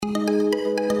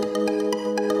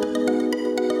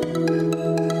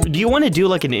you want to do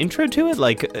like an intro to it,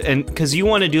 like, and because you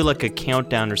want to do like a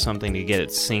countdown or something to get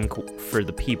it sync for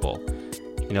the people,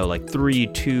 you know, like 3,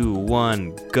 2,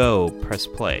 1, go, press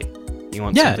play. You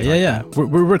want something like that?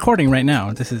 We're recording right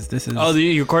now. This is. Oh,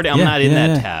 you're recording. I'm not in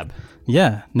that tab.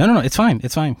 Yeah. No. It's fine.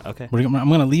 Okay. I'm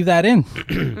going to leave that in.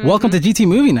 Welcome to GT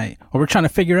Movie Night, where we're trying to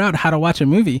figure out how to watch a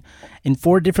movie in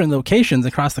 4 different locations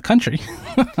across the country.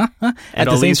 And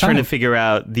Ali's trying to figure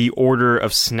out the order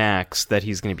of snacks that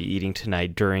he's going to be eating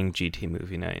tonight during GT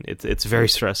Movie Night. It's very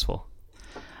stressful.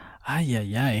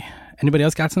 Ay. Anybody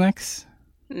else got snacks?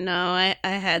 No, I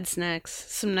had snacks.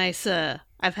 Some nice,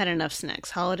 I've had enough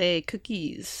snacks. Holiday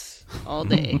cookies all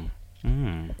day.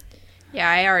 Yeah,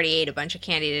 I already ate a bunch of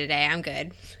candy today. I'm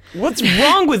good. What's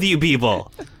wrong with you people?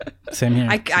 Same here.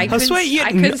 I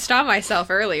couldn't stop myself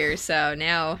earlier, so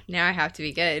now I have to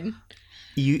be good.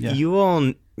 You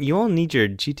all need your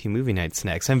GT Movie Night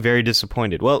snacks. I'm very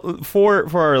disappointed. Well, for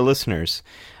our listeners,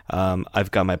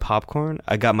 I've got my popcorn.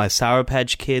 I got my Sour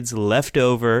Patch Kids left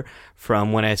over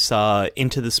from when I saw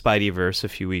Into the Spideyverse a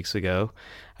few weeks ago.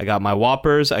 I got my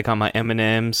Whoppers. I got my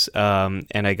M&Ms, and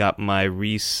I got my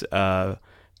Reese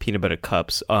peanut butter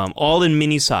cups, all in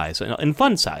mini size and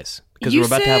fun size, because we're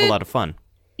about to have a lot of fun.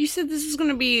 You said this is going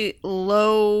to be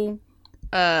low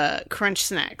crunch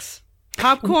snacks.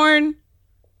 Popcorn,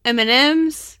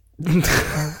 M&Ms,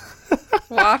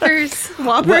 Whoppers.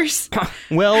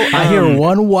 Well, I hear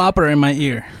one Whopper in my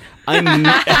ear. I'm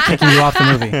taking you off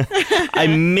the movie. I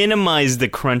minimize the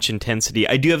crunch intensity.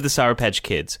 I do have the Sour Patch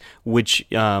Kids, which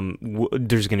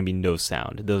there's going to be no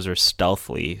sound. Those are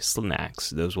stealthily snacks.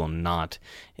 Those will not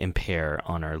impair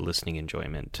on our listening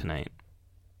enjoyment tonight.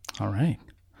 All right.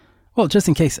 Well, just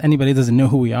in case anybody doesn't know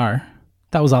who we are,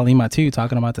 that was Ali Matu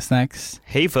talking about the snacks.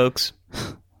 Hey, folks.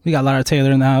 We got Lara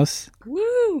Taylor in the house.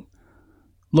 Woo!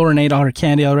 Lauren ate all her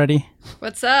candy already.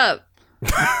 What's up?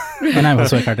 And I'm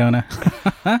Josue Cardona.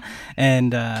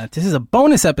 And this is a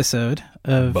bonus episode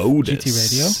of GT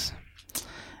Radio.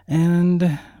 And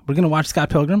we're going to watch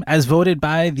Scott Pilgrim as voted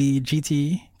by the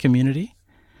GT community.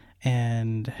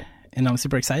 And I'm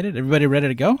super excited. Everybody ready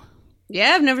to go?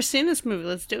 Yeah, I've never seen this movie.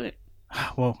 Let's do it.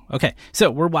 Well, okay.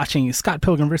 So we're watching Scott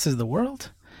Pilgrim versus the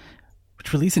World,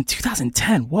 which released in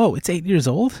 2010. Whoa, it's 8 years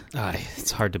old?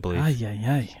 It's hard to believe.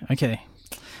 Ay. Okay.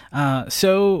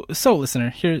 So listener,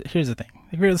 here's the thing.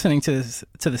 If you're listening to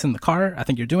this in the car, I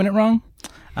think you're doing it wrong.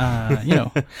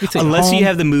 Unless you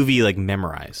have the movie like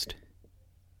memorized.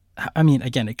 I mean,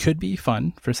 again, it could be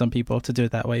fun for some people to do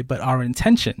it that way, but our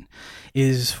intention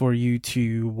is for you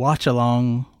to watch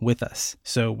along with us.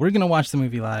 So we're going to watch the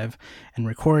movie live and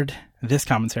record this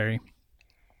commentary.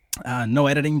 No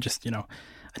editing, just, an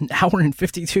hour and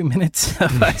 52 minutes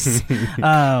of us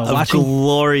watching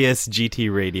glorious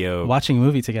GT Radio. Watching a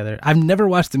movie together. I've never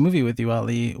watched a movie with you,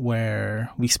 Ali, where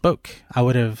we spoke. I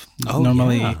would have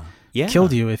normally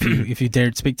killed you if you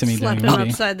dared speak to me during a movie. Slap him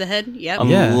upside the head. Yep.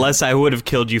 Unless I would have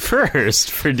killed you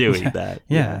first for doing that.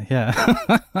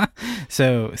 Yeah.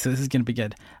 So this is going to be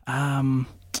good.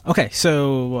 Okay,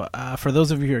 so for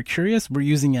those of you who are curious, we're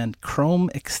using a Chrome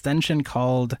extension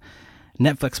called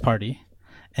Netflix Party.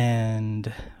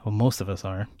 And most of us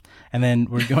are. And then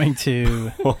we're going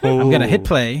to I'm going to hit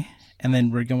play, and then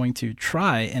we're going to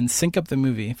try and sync up the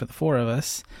movie for the 4 of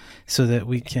us so that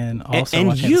we can also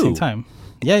watch it at the same time.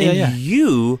 Yeah.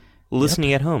 You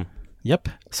listening at home. Yep.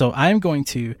 So I'm going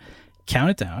to count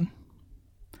it down.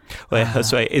 Wait,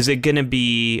 so is it going to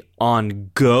be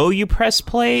on go you press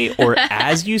play, or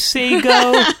as you say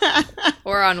go?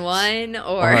 Or on one,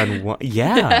 or on one?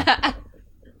 Yeah.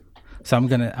 So I'm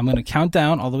gonna count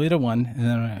down all the way to 1,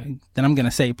 and then I'm gonna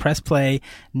say press play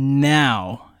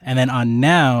now, and then on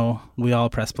now we all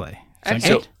press play. Okay.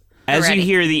 So as you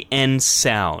hear the end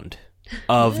sound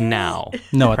of now,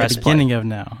 no, at the beginning of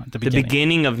now. At the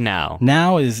beginning of now.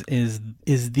 Now is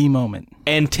the moment.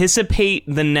 Anticipate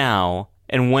the now,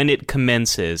 and when it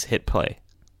commences, hit play.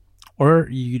 Or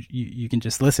you can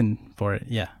just listen for it,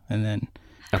 and then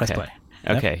press play.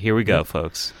 Okay, here we go,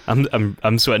 folks.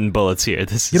 I'm sweating bullets here.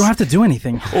 You don't have to do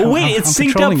anything. Oh, wait, it's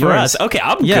synced up for us. Okay,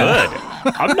 I'm good.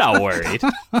 I'm not worried.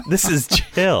 This is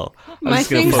chill. My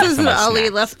thing says that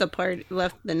Ali left the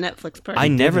Netflix party. I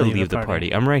never leave the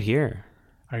party. I'm right here.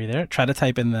 Are you there? Try to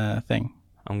type in the thing.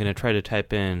 I'm gonna try to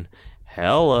type in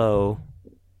hello.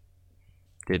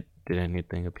 Did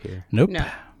anything appear? Nope.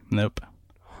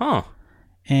 Huh.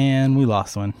 And we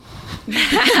lost one.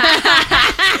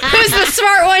 Who's the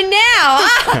smart one now?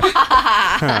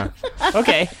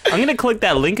 Okay, I'm gonna click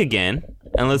that link again,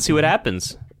 and let's see what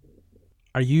happens.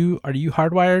 Are you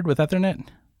hardwired with Ethernet?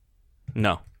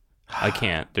 No, I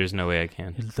can't. There's no way I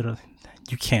can.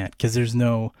 You can't because they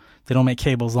don't make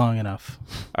cables long enough.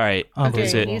 All right. Okay,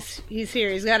 Is it? he's here.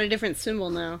 He's got a different symbol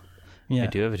now. Yeah. I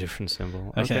do have a different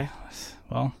symbol. Okay.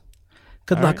 Well,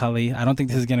 good All luck, right. Ali. I don't think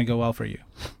this is going to go well for you.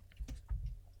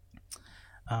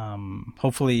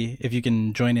 Hopefully, if you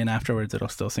can join in afterwards, it'll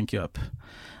still sync you up.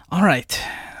 All right.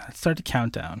 Let's start the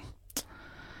countdown.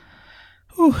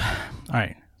 Whew. All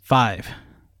right. 5,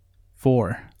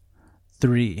 4,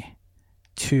 3,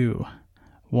 2,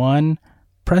 1.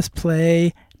 Press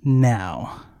play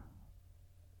now.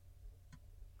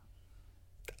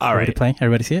 All Everybody right. playing?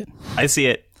 Everybody see it? I see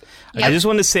it. Yep. I just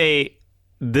want to say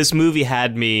this movie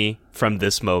had me from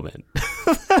this moment.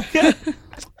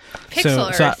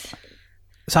 Pixel so- Earth.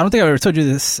 So I don't think I ever told you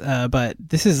this, but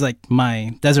this is like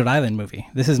my Desert Island movie.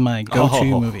 This is my go-to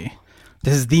Oh. movie.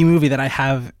 This is the movie that I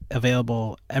have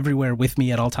available everywhere with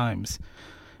me at all times.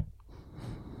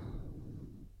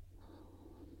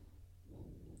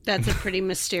 That's a pretty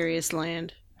mysterious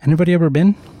land. Anybody ever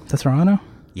been to Toronto?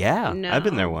 Yeah, No. I've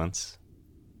been there once.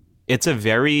 It's a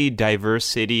very diverse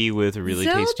city with really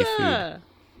tasty food. Zelda!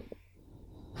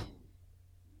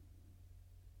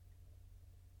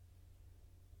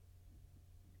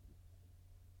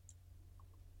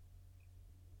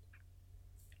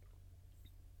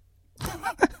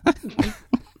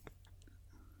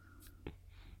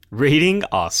 Rating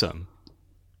awesome.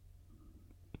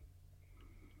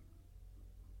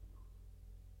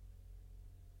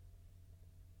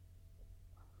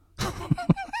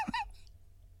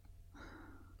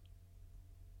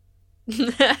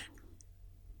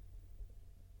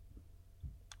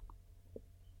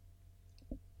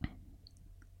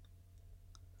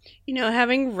 You know,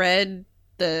 having read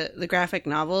the graphic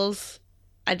novels,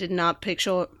 I did not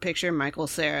picture Michael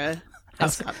Cera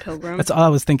as Scott Pilgrim. That's all I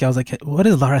was thinking. I was like, what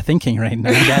is Laura thinking right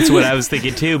now? That's what I was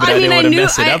thinking too, but I I, mean, didn't I want to knew-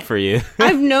 mess it up for you.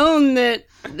 I've known that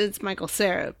it's Michael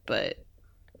Cera, but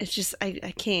it's just I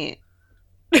can't.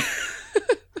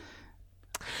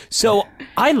 So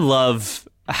I love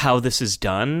how this is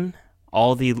done.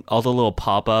 All the little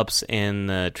pop-ups and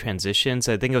the transitions.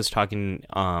 I think I was talking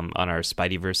on our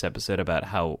Spideyverse episode about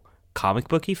how comic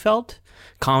booky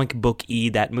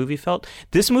that movie felt.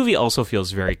 This movie also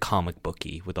feels very comic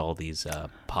booky with all these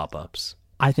pop-ups.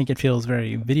 I think it feels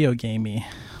very video gamey.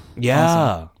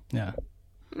 Yeah. Yeah.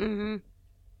 Hmm.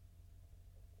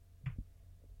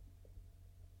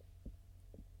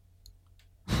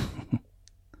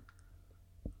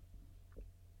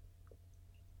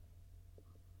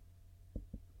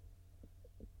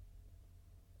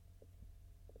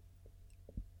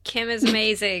 Kim is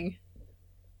amazing.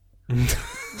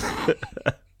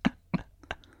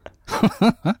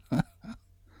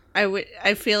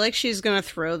 I feel like she's gonna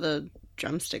throw the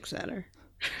drumsticks at her.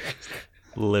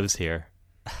 Lives here.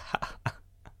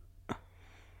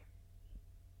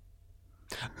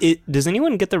 Does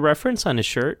anyone get the reference on his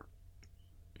shirt?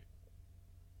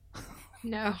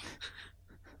 No.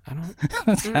 I don't.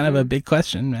 That's kind of a big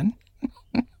question, man.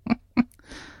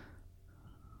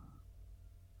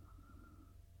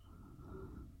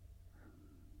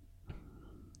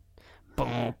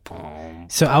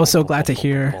 So I was so glad to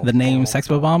hear the name Sex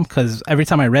Bomb because every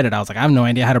time I read it, I was like, I have no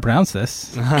idea how to pronounce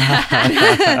this.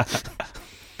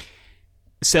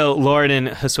 So, Lauren and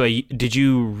Josue, did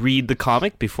you read the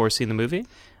comic before seeing the movie?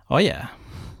 Oh, yeah.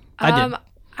 I did.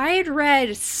 I had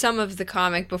read some of the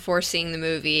comic before seeing the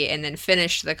movie and then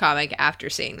finished the comic after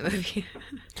seeing the movie.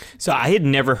 So I had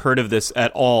never heard of this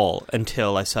at all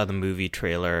until I saw the movie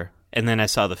trailer, and then I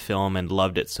saw the film and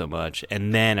loved it so much,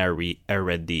 and then I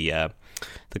read the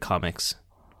comics.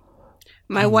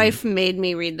 My wife made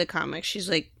me read the comics. She's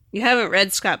like, "You haven't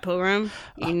read Scott Pilgrim?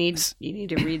 You need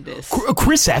to read this."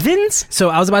 Chris Evans? So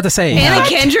I was about to say. Anna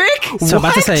Kendrick? So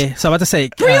about to say.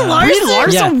 Brie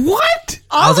Larson? Yeah. What?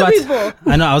 All I was the about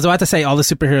people. I know. I was about to say all the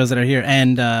superheroes that are here,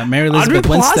 and Mary Aubrey Elizabeth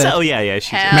Plaza? Winstead. Oh, yeah, she's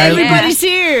Hell Mary- yeah. Everybody's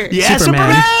here. Yeah,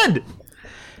 Superman!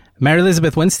 Mary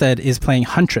Elizabeth Winstead is playing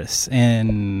Huntress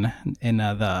in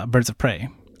the Birds of Prey.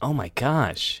 Oh my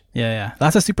gosh. Yeah.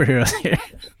 Lots of superheroes here.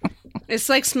 It's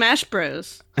like Smash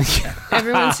Bros.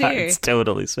 Everyone's here. It's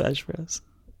totally Smash Bros.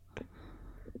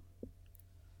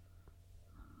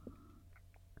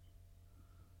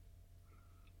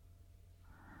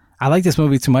 I like this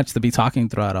movie too much to be talking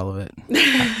throughout all of it.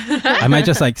 I might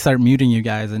just like start muting you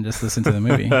guys and just listen to the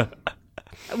movie.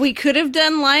 We could have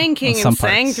done Lion King Some and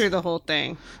sang parts. through the whole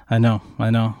thing. I know.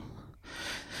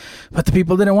 But the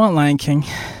people didn't want Lion King.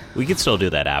 We could still do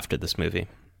that after this movie.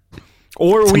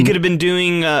 Or we could have been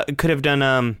doing,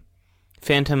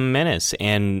 Phantom Menace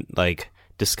and, like,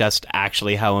 discussed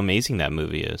actually how amazing that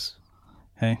movie is.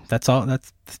 Hey, that's all. It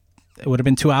would have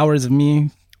been 2 hours of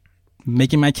me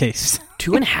making my case.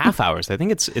 2.5 hours. I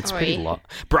think it's pretty Oi. long.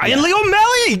 Brian Lee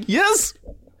O'Malley, yes.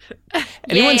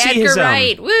 Anyone Yay, see Edgar his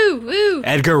Wright. Woo, woo.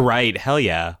 Edgar Wright? Hell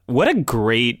yeah! What a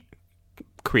great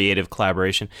creative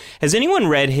collaboration. Has anyone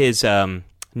read his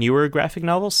newer graphic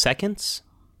novel, Seconds?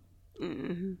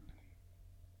 No,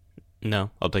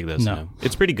 I'll take this. No. No.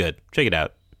 It's pretty good. Check it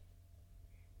out.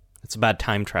 It's about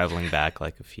time traveling back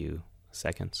like a few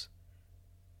seconds.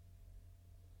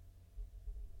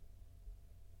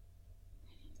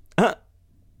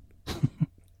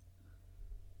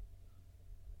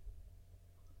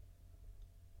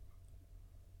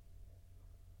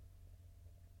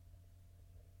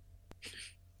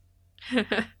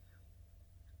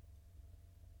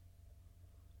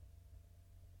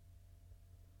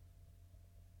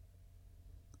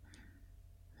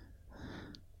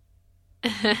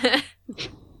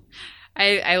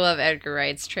 I love Edgar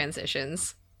Wright's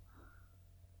transitions.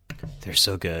 They're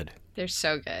so good. They're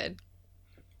so good.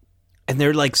 And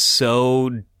they're like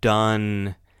so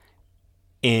done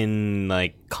in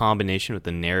like combination with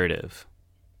the narrative.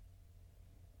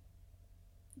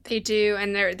 They do,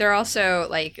 and they're also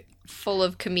like full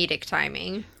of comedic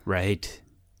timing. Right.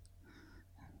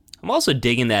 I'm also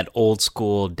digging that old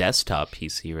school desktop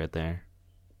PC right there.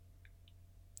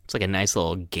 It's like a nice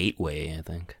little gateway, I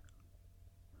think.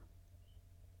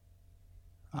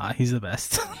 He's the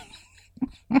best.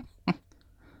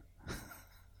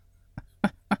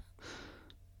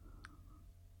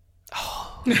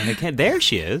 And I can't, there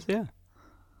she is, yeah.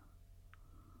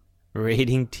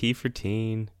 Rating T for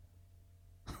teen.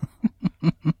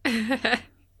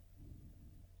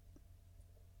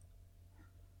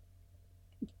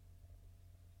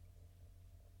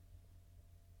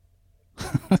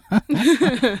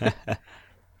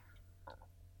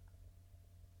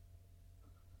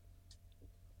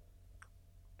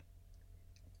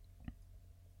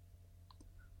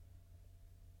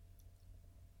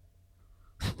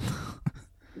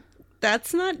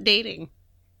 That's not dating.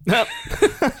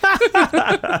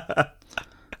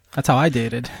 That's how I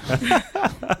dated.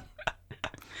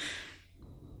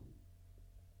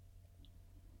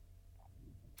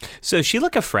 So is she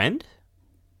like a friend?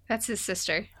 That's his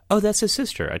sister. Oh, that's his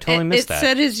sister. I totally It missed that.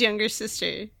 said his younger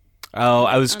sister. Oh,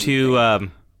 I was too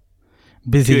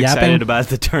Busy excited yapping. about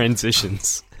the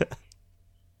transitions.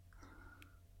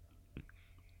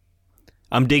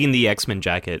 I'm digging the X-Men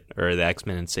jacket, or the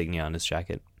X-Men insignia on his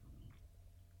jacket.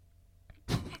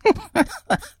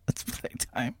 Let's play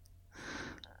time.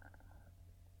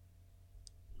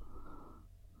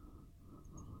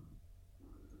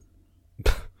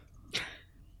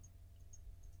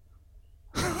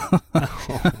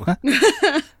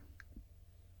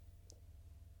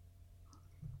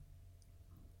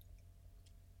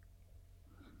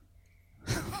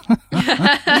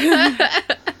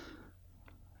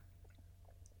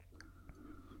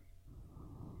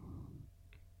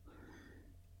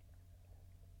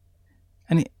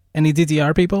 Any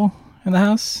DDR people in the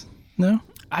house? No?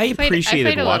 I played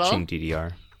appreciated a watching little.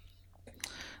 DDR.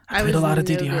 I played was a lot of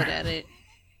no DDR. good at it.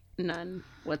 None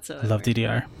whatsoever. I love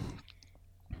DDR.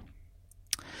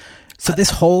 So this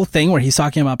whole thing where he's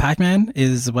talking about Pac-Man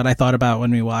is what I thought about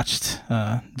when we watched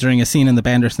during a scene in the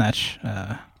Bandersnatch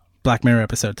Black Mirror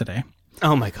episode today.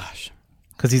 Oh my gosh.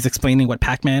 Because he's explaining what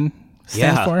Pac-Man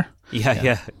stands Yeah. for.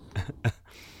 Yeah.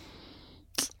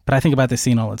 But I think about this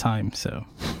scene all the time, so...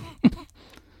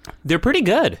 They're pretty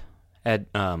good at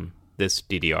this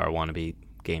DDR wannabe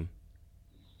game.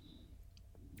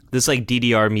 This like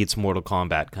DDR meets Mortal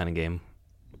Kombat kind of game.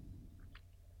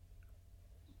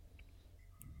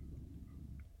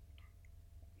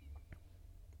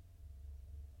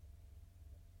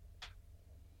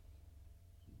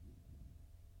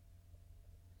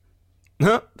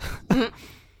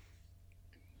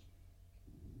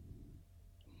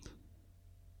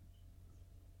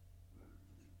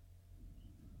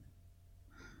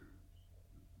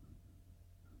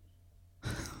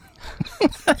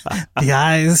 The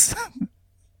eyes.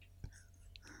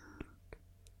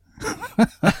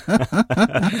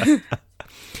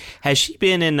 Has she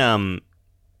been in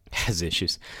has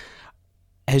issues?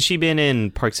 Has she been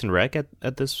in Parks and Rec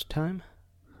at this time?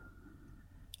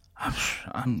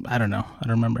 I don't know. I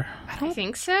don't remember. I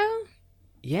think so.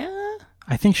 Yeah.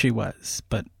 I think she was,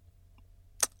 but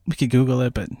we could Google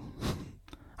it, but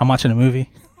I'm watching a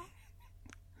movie.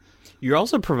 You're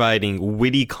also providing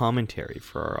witty commentary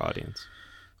for our audience.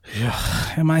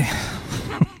 Am I?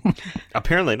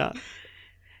 Apparently not.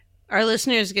 Our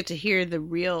listeners get to hear the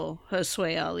real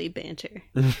Josue Ali banter.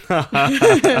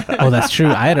 Oh, that's true.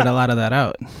 I edited a lot of that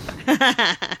out.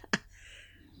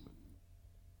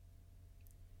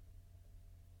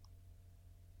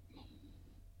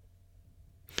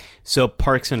 So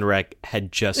Parks and Rec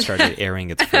had just started airing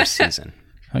its first season.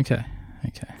 Okay.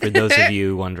 For those of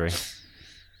you wondering.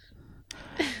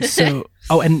 So,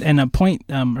 and a point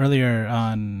earlier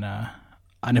on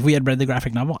if we had read the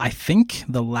graphic novel, I think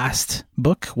the last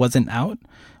book wasn't out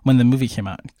when the movie came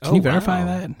out. Can you verify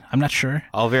that? I'm not sure.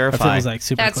 I'll Or if verify. it was like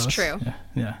super That's close. true.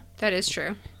 Yeah. That is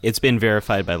true. It's been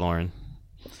verified by Lauren.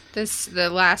 The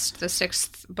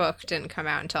 6th book didn't come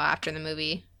out until after the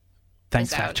movie.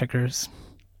 Thanks, Is fact out. checkers.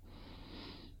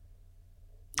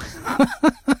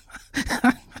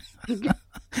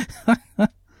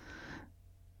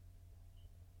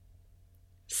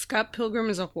 Scott Pilgrim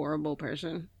is a horrible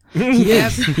person. He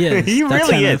is. He is. He That's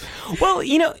really kind is. of- Well,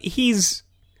 he's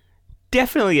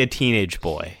definitely a teenage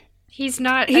boy. He's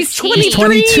not. He's a teen. He's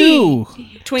 22.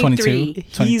 23.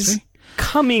 22. He's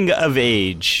coming of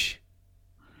age.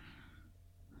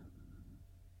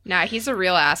 Nah, he's a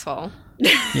real asshole.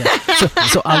 Yeah.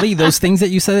 So Ali, those things that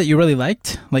you said that you really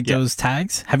liked, like Yeah. those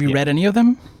tags, have you read any of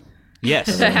them?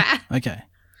 Yes, Okay.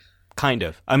 kind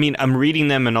of. I mean, I'm reading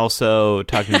them and also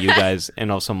talking to you guys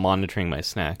and also monitoring my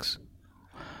snacks.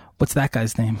 What's that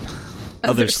guy's name?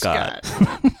 Other Scott.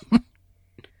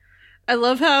 I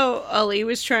love how Ali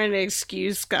was trying to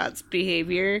excuse Scott's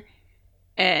behavior,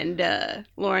 and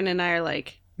Lauren and I are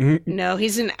like, no,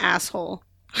 he's an asshole.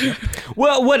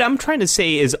 Well, what I'm trying to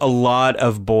say is a lot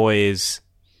of boys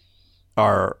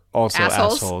are also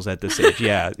Assholes? assholes at this age.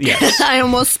 Yeah, yes. I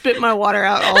almost spit my water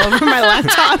out all over my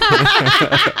laptop.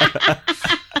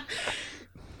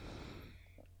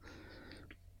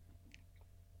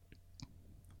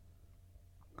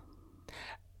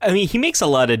 I mean, he makes a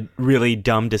lot of really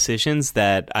dumb decisions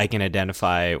that I can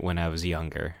identify when I was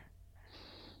younger.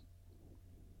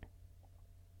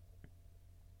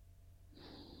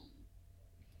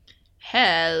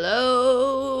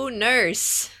 Hello,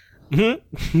 nurse.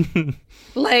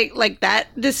 like that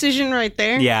decision right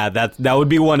there. Yeah, that would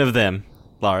be one of them,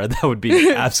 Laura. That would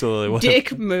be absolutely one.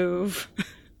 Dick move.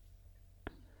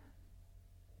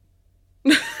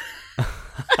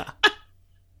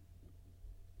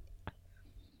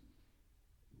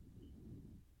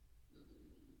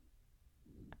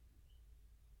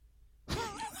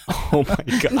 Oh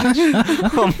my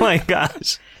gosh! Oh my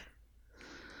gosh!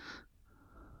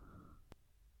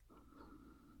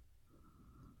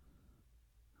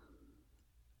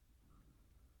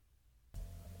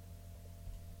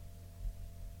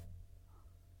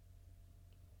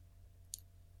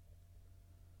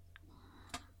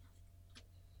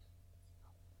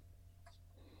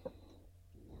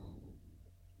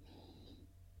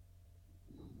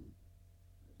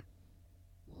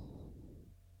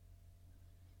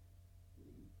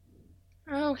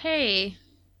 Oh, hey.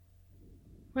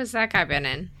 What's that guy been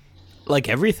in? Like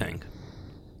everything.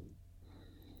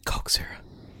 Coke syrup.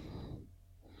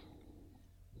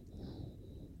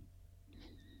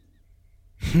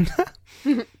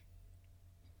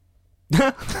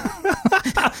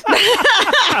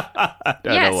 I don't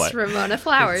know Yes, what. Ramona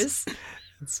Flowers.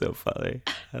 It's so funny.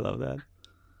 I love that.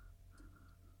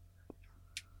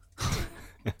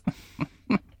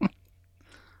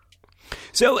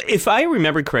 So, if I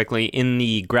remember correctly, in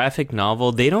the graphic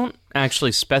novel, they don't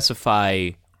actually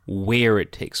specify where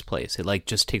it takes place. It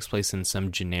just takes place in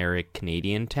some generic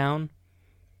Canadian town.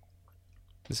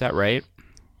 Is that right?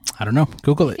 I don't know.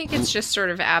 Google I it. think it's just sort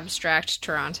of abstract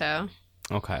Toronto.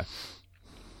 Okay.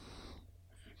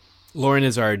 Lauren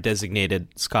is our designated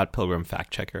Scott Pilgrim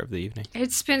fact checker of the evening.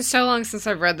 It's been so long since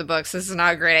I've read the books. This is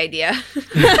not a great idea.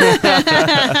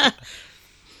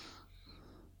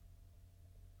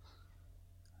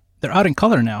 They're out in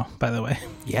color now, by the way.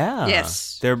 Yeah.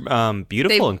 Yes. They're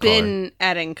beautiful in They've color. been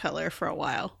adding color for a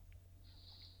while.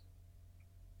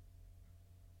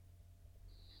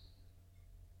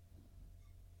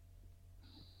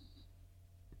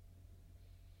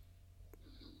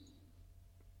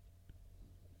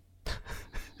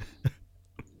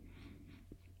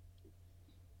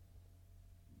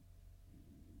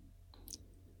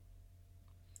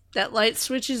 That light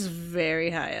switch is very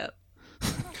high up.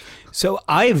 So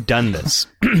I've done this.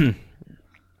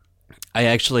 I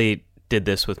actually did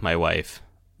this with my wife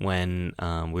when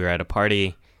we were at a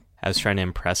party. I was trying to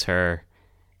impress her,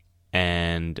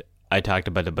 and I talked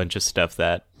about a bunch of stuff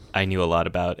that I knew a lot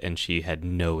about, and she had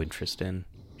no interest in.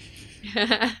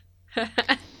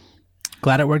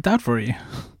 Glad it worked out for you.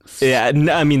 Yeah,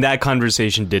 I mean, that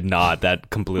conversation did not. That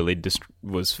completely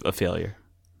was a failure.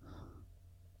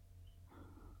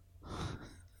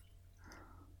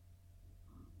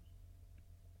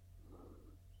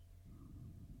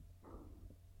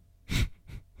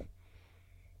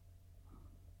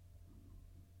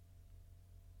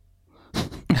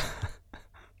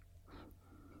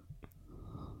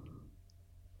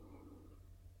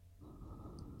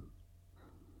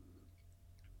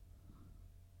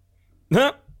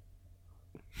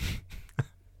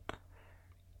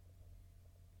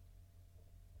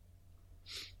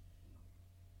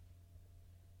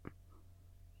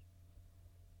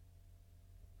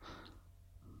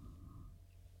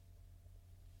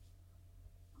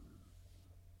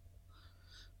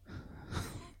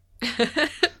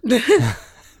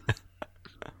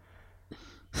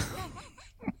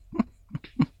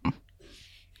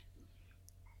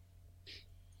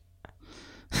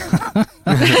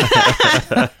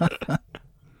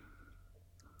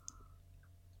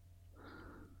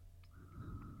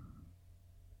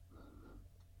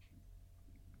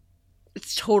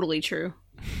 It's totally true.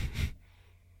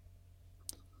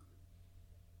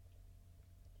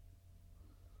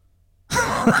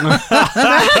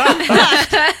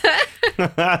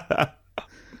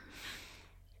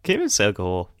 Game is so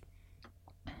cool.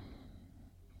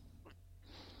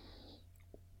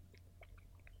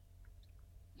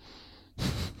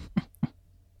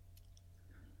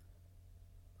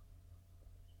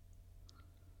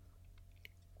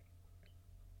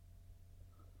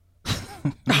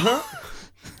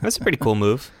 That's a pretty cool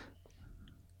move.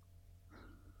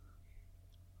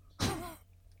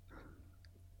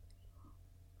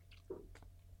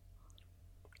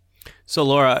 So,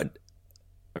 Laura,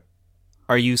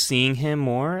 are you seeing him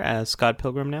more as Scott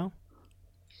Pilgrim now?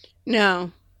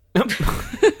 No.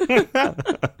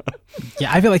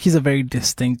 Yeah, I feel like he's a very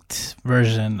distinct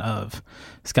version of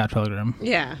Scott Pilgrim.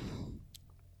 Yeah.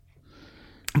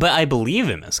 But I believe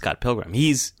him as Scott Pilgrim.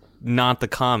 He's not the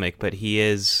comic, but he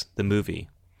is the movie,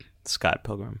 Scott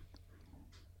Pilgrim.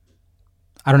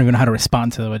 I don't even know how to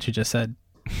respond to what you just said.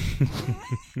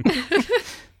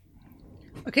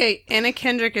 Okay, Anna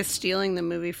Kendrick is stealing the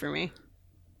movie for me.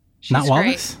 Not She's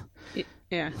Wallace?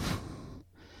 Yeah.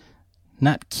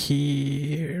 Not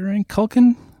Kieran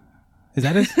Culkin? Is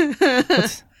that it?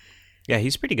 What's... Yeah,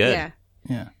 he's pretty good. Yeah.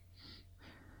 Yeah.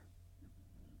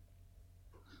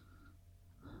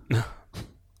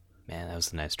 Man, that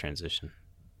was a nice transition.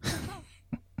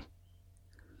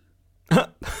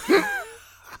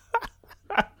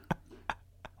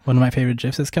 One of my favorite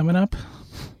GIFs is coming up.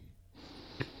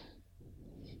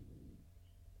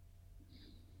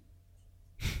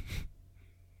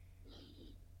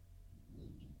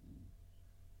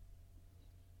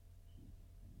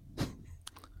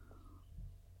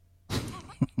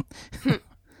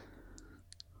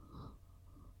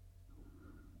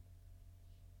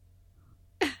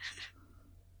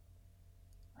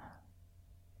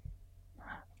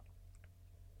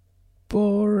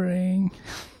 Boring.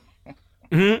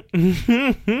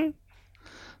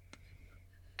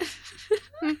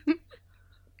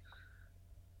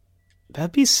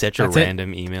 That'd be such a That's it?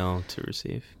 random email to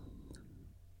receive.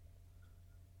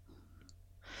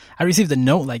 I received a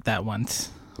note like that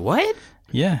once. What?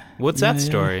 Yeah. What's Yeah, that yeah.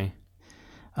 story?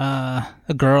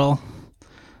 A girl,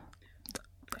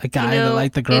 a guy You know, that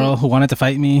liked the girl who wanted to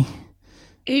fight me.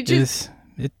 He just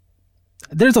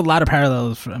There's a lot of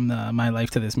parallels from my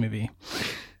life to this movie.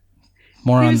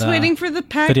 More he on was the waiting for the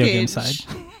package. video game side.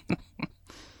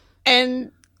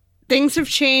 And things have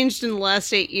changed in the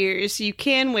last 8 years. You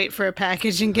can wait for a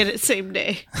package and get it same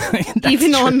day, That's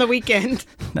even true. on the weekend.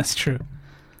 That's true.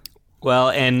 Well,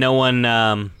 and no one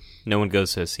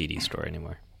goes to a CD store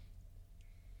anymore.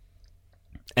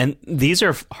 And these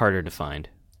are harder to find.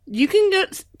 You can go.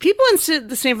 People in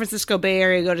the San Francisco Bay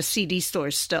Area go to CD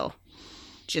stores still.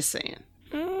 Just saying.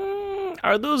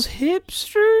 Are those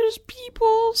hipsters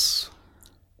peoples?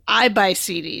 I buy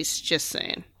CDs. Just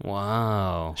saying.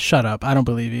 Wow. Shut up. I don't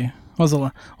believe you. What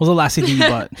was the last CD you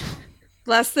bought?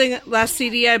 Last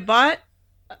CD I bought,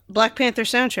 Black Panther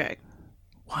soundtrack.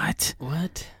 What?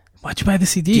 What? Why'd you buy the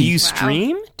CD? Do you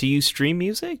stream? Do you stream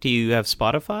music? Do you have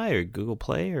Spotify or Google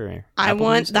Play or I Apple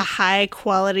want Music? the high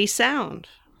quality sound.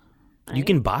 You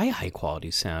can buy high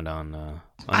quality sound on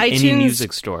any iTunes-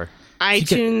 music store.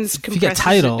 iTunes if you get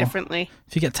compresses Tidal- it differently.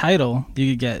 If you get Tidal,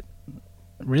 you could get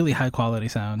really high quality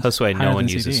sound. That's why higher no one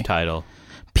than uses CD. Tidal.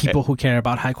 People who care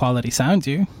about high quality sound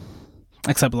do,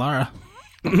 except Lara.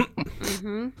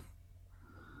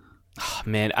 Oh,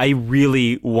 man, I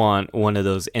really want one of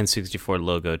those N64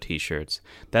 logo T-shirts.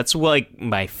 That's like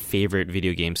my favorite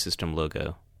video game system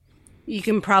logo. You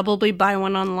can probably buy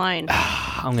one online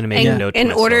I'm gonna make a note to and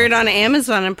myself. order it on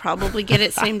Amazon and probably get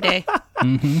it same day.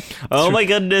 Oh my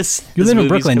goodness! You live in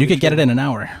Brooklyn, you could get it in an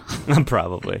hour.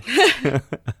 Probably.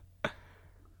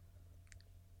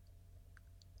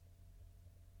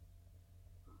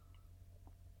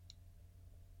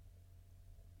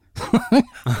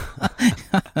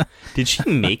 Did she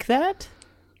make that?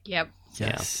 Yep.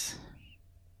 Yes.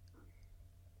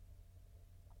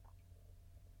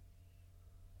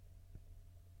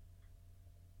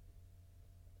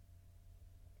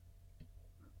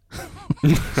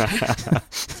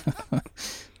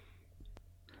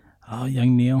 Oh,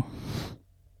 young Neil.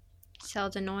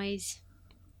 Zelda noise.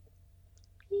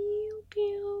 Pew,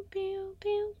 pew, pew,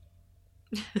 pew.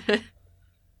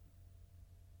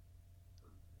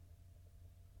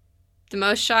 The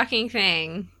most shocking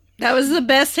thing. That was the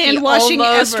best He hand washing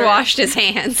almost ever. washed his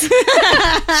hands.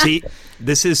 See,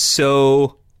 this is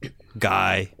so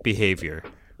guy behavior.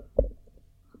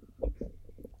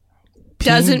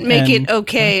 Doesn't make and- it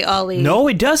okay, Ollie. No,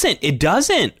 it doesn't. It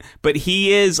doesn't. But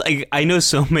he is, like, I know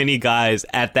so many guys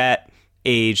at that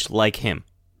age like him.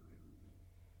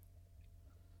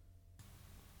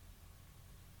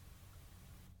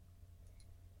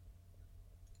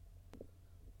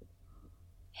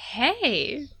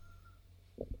 Hey.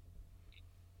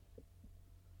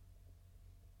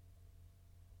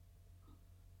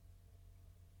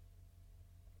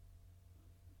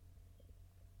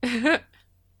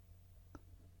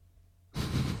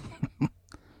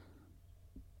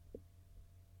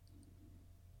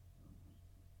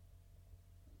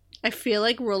 I feel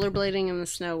like rollerblading in the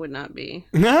snow would not be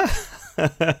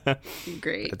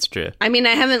great. That's true. I mean,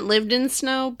 I haven't lived in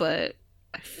snow, but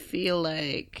I feel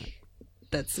like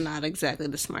that's not exactly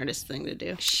the smartest thing to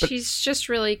do. She's just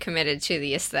really committed to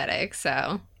the aesthetic,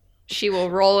 so she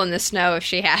will roll in the snow if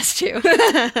she has to.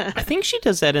 I think she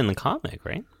does that in the comic,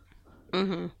 right?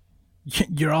 Mm-hmm.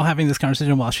 You're all having this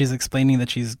conversation while she's explaining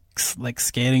that she's like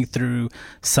skating through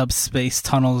subspace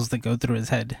tunnels that go through his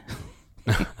head.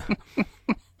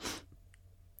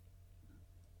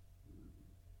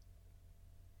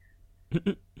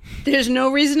 There's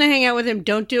no reason to hang out with him.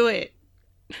 Don't do it.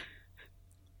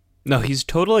 No, he's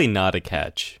totally not a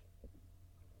catch.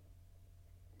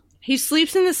 He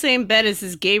sleeps in the same bed as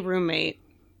his gay roommate.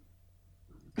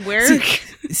 Where?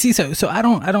 See, so I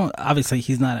don't. Obviously,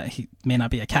 he may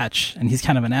not be a catch, and he's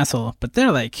kind of an asshole. But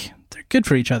they're good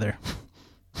for each other.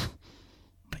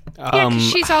 Yeah, 'cause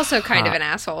she's also kind of an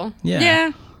asshole. Yeah,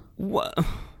 Yeah. What?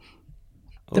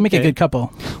 They make a good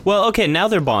couple. Well, okay, now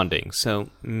they're bonding, so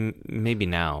maybe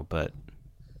now, but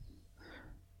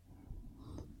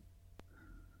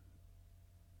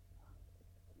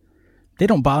They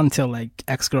don't bond until like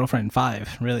Ex-Girlfriend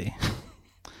 5, really.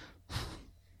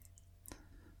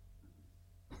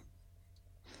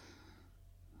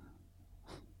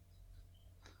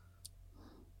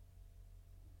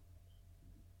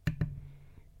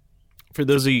 for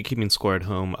those of you keeping score at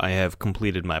home, I have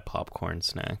completed my popcorn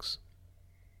snacks.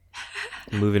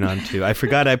 Moving on to, I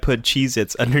forgot I put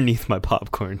Cheez-Its underneath my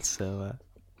popcorn, so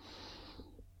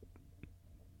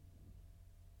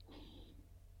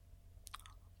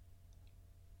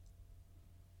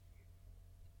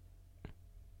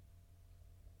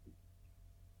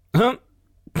Huh?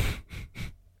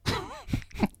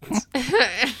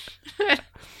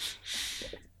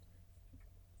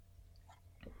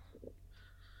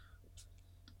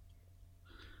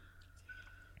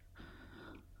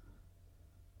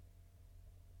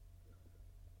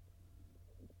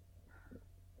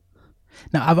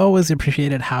 Now, I've always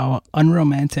appreciated how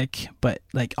unromantic but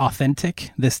like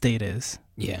authentic this date is,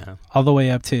 Yeah. all the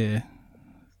way up to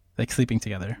like sleeping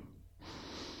together.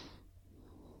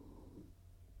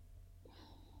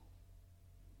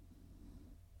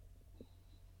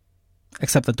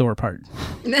 Except the door part.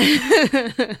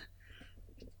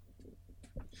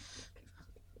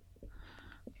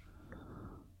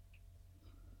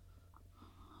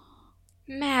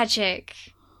 Magic.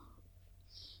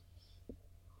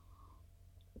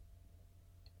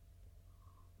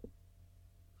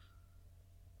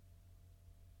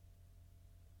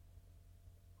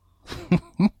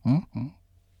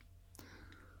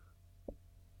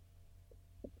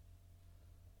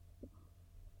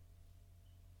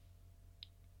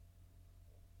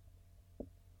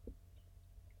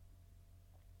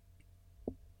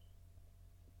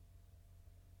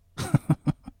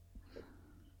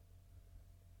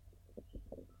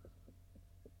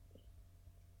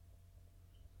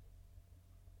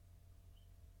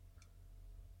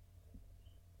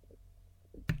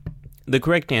 The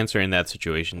correct answer in that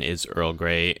situation is Earl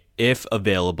Grey. If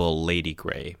available, Lady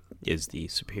Grey is the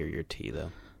superior tea,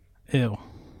 though. Ew.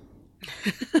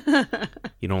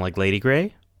 You don't like Lady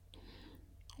Grey?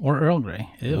 Or Earl Grey.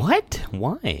 Ew. What?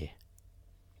 Why?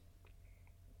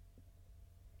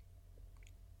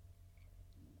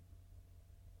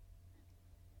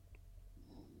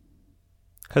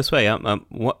 Josue,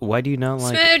 why do you not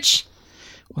like... Smooch.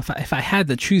 Well, if I had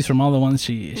to choose from all the ones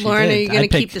she Lauren, did, are you going to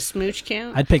I'd pick, keep the smooch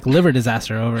count? I'd pick Liver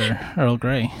Disaster over Earl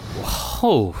Grey.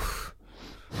 Oh.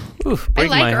 Oof, I break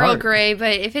like my Earl heart. Grey,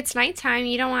 but if it's nighttime,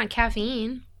 you don't want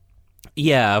caffeine.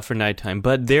 Yeah, for nighttime.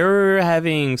 But they're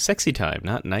having sexy time,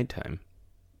 not nighttime.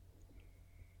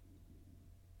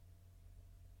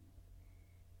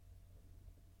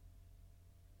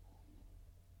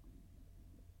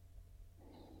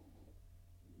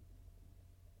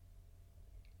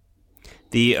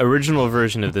 The original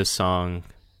version of this song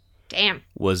Damn.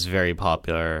 was very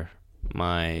popular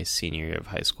my senior year of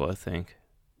high school, I think.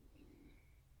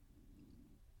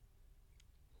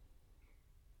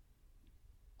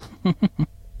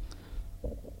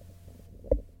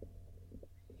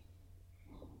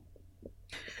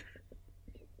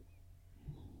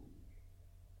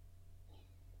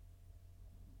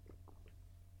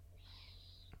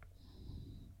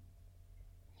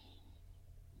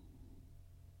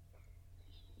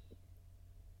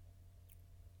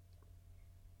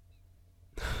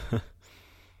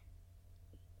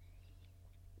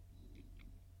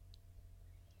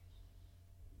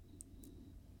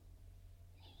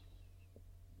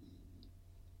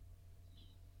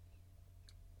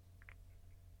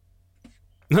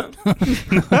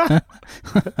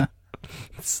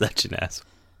 Such an asshole.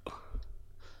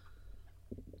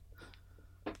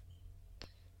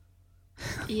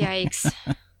 Yikes.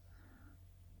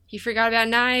 You forgot about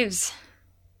knives.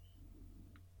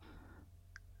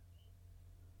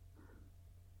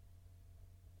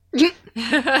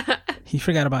 He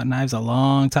forgot about knives a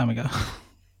long time ago.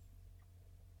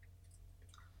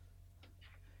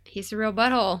 He's a real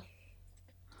butthole.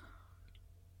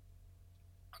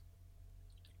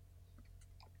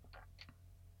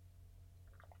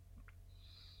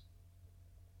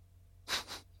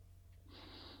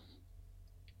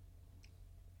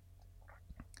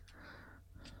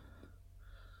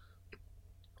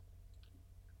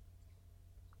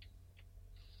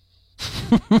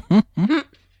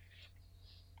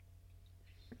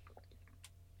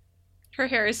 Her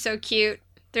hair is so cute.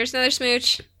 There's another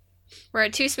smooch. We're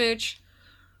at 2 smooch.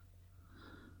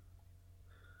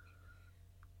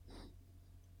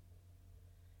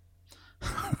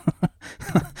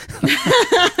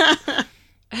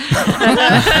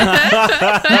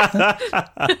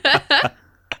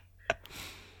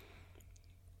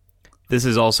 This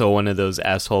is also one of those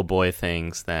asshole boy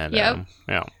things that, Yep.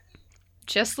 yeah.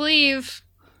 Just leave.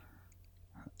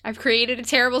 I've created a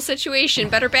terrible situation.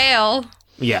 Better bail.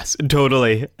 Yes,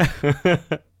 totally.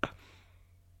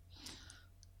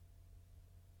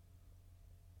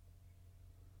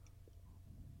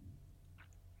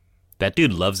 That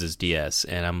dude loves his DS,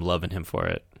 and I'm loving him for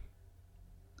it.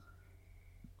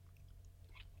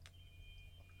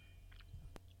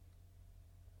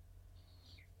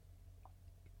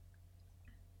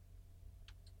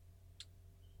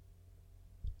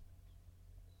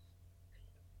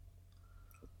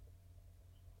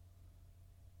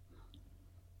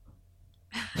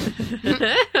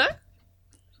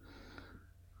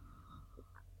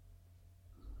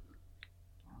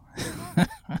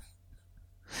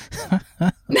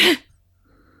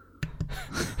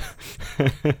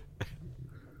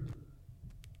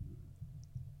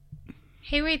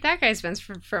 Hey, wait, that guy's been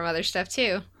from other stuff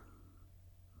too.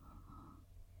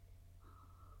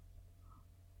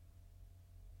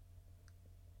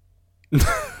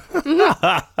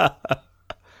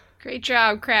 Great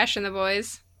job crashing the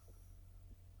boys.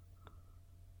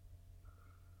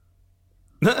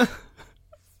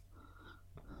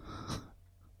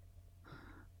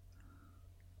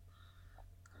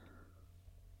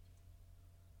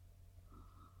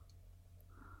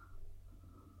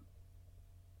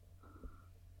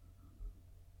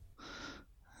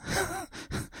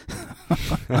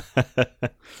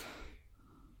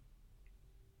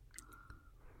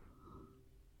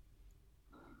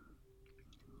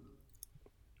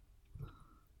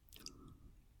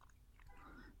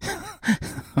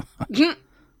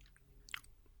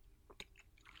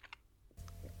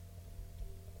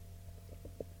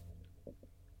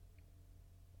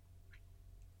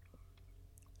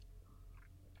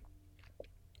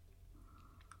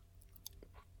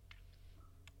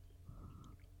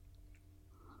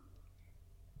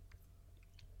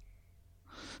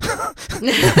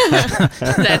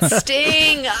 That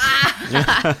sting!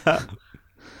 Ah!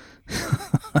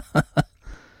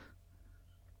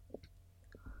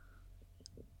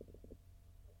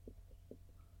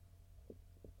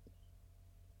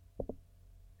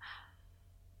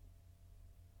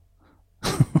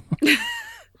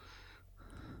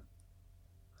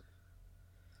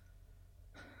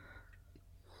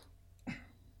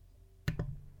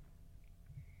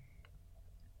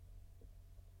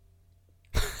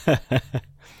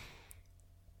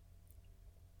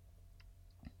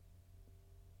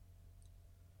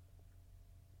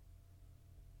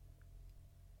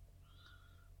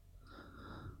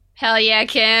 Hell yeah,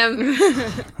 Kim.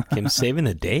 Kim saving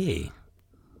the day.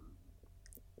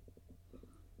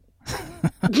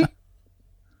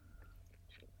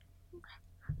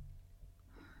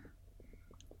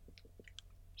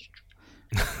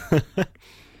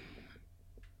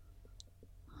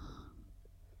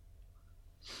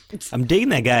 I'm digging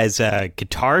that guy's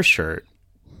guitar shirt.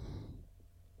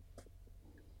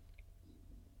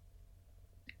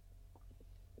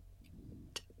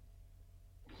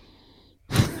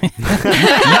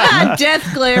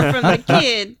 Death glare from the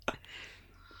kid.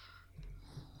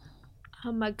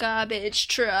 I'm a garbage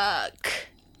truck.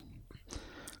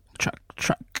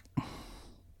 Truck.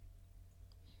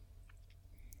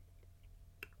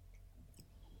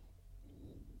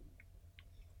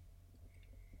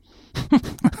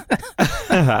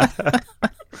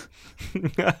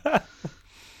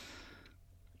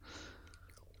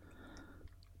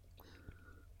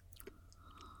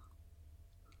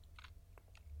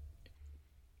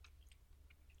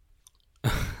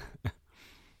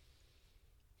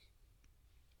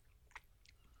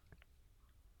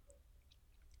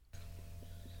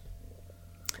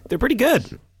 They're pretty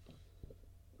good.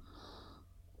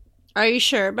 Are you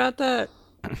sure about that?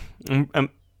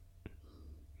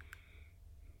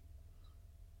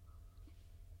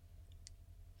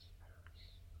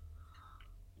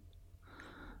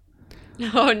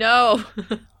 Oh no.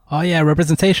 Oh yeah,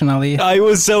 representation, Ali. I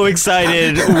was so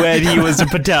excited when he was a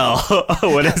Patel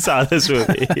when I saw this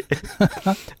movie.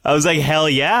 I was like, hell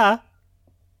yeah.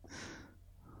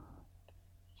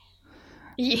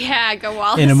 Yeah, go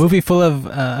Wallace. In a movie full of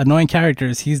annoying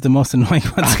characters, he's the most annoying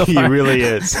one so He far. really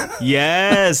is.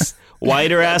 Yes.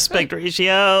 Wider aspect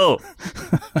ratio.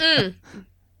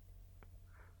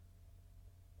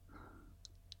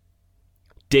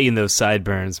 Digging those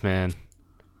sideburns, man.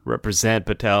 Represent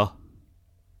Patel.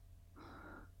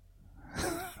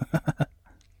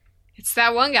 It's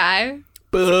that one guy.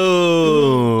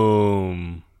 Boom.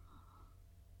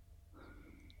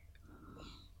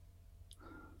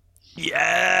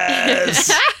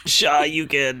 Yes. Shaw, you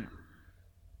can.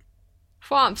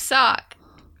 Swamp sock.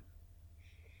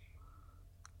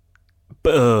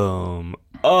 Boom.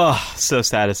 Oh, so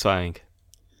satisfying.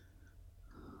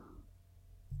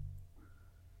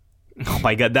 Oh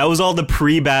my god, that was all the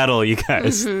pre-battle, you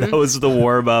guys. That was the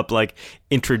warm-up, like,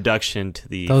 introduction to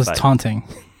the That was fight. taunting.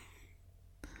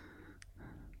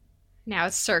 Now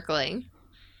it's circling.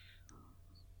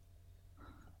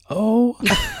 Oh.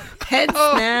 Head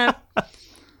snap.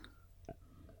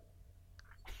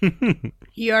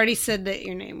 You already said that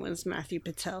your name was Matthew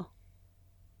Patel.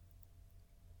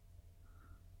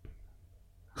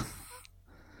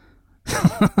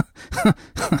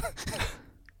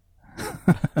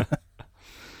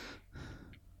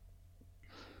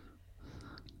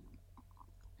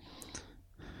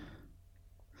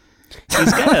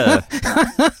 He's got a...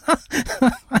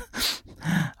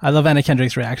 I love Anna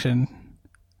Kendrick's reaction.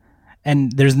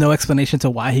 And there's no explanation to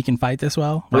why he can fight this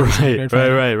well. Why he's such a great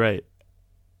fighter. Right.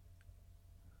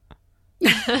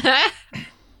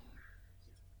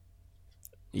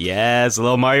 Yes,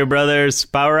 little Mario Brothers,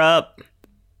 power up.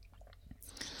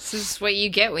 This is what you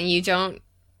get when you don't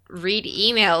read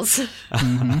emails.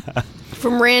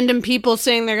 From random people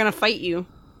saying they're going to fight you.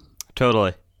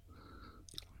 Totally.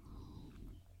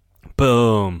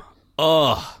 Boom.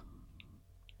 Oh.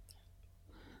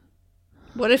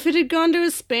 What if it had gone to a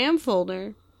spam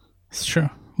folder? It's true.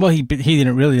 Well, he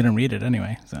didn't read it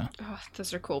anyway. So Oh,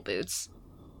 those are cool boots.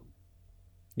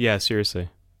 Yeah, seriously.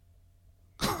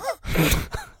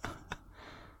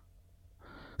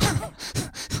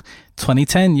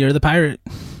 2010, you're the pirate.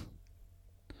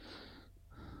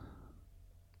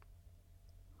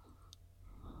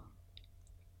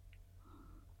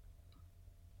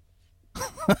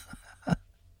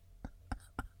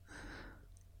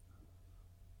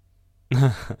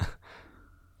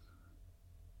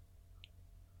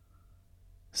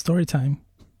 Story time.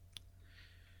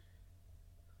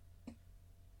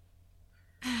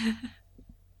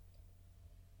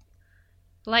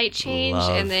 Light change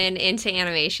Love. and then into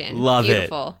animation. Love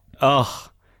Beautiful. it. Oh,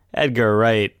 Edgar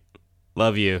Wright.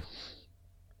 Love you.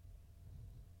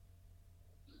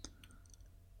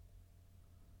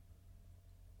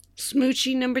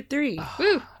 Smoochie number 3.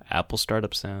 Woo. Apple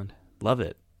startup sound. Love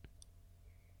it.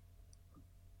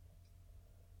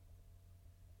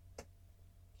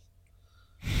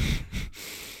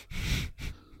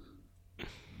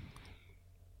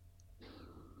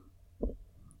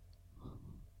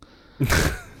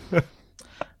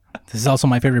 This is also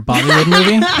my favorite Bollywood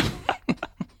movie.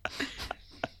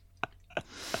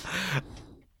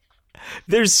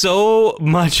 There's so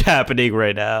much happening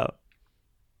right now.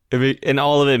 And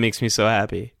all of it makes me so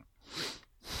happy.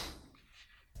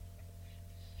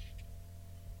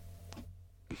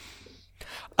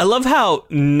 I love how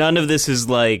none of this is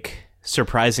like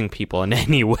surprising people in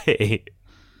any way.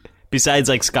 Besides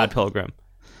like Scott Pilgrim.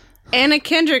 Anna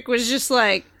Kendrick was just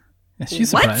like, Yeah,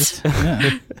 she's What? surprised.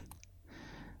 Yeah.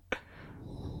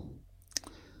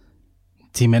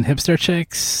 Demon hipster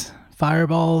chicks,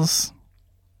 fireballs.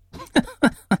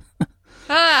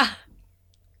 Ah,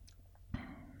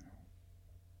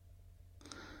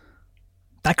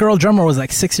 That girl drummer was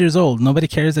like 6 years old. Nobody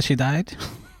cares that she died.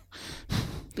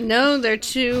 No, they're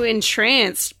too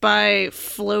entranced by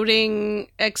floating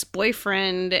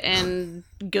ex-boyfriend and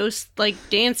ghost-like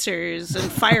dancers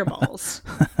and fireballs.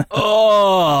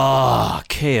 Oh,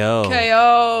 KO.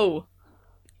 KO.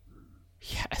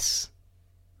 Yes.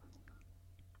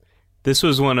 This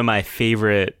was one of my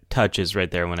favorite touches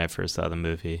right there when I first saw the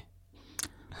movie.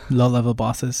 Low level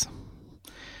bosses.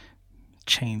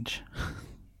 Change.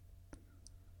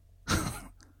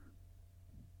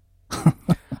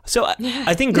 So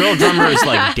I think Girl Drummer is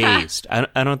like dazed.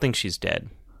 I don't think she's dead.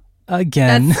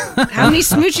 Again. How many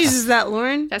smoochies is that,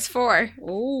 Lauren? That's 4.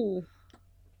 Oh.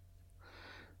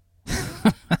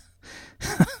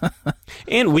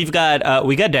 And we got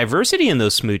diversity in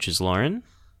those smooches, Lauren.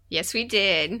 Yes, we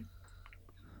did.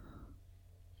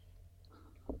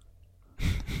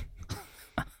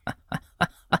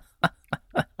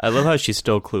 I love how she's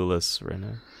still clueless right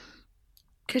now.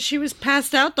 Because she was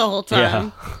passed out the whole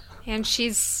time. Yeah. And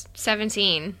she's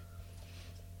 17.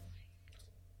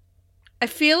 I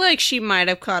feel like she might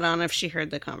have caught on if she heard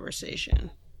the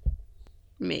conversation.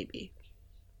 Maybe.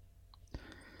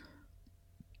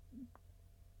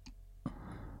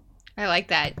 I like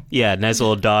that. Yeah, nice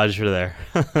little dodge there.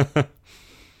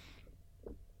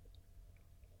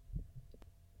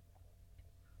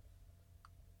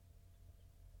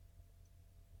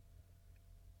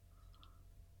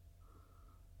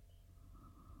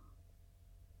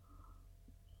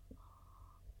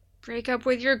 Break up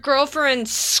with your girlfriend,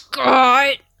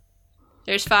 Scott.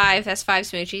 There's 5. That's 5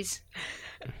 smoochies.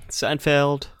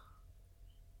 Seinfeld.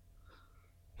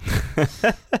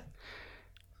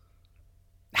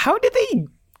 How did they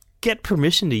get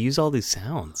permission to use all these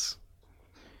sounds?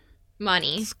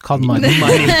 Money. It's called money.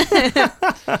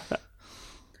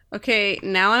 Okay,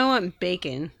 now I want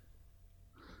bacon.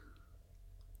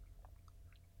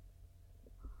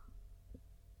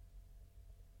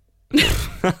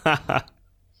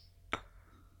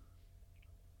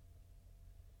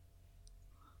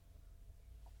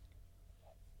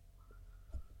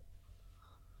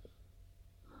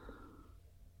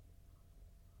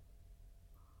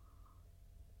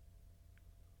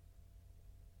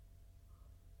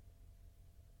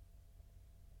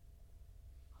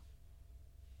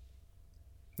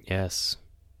 Yes.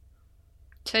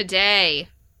 Today.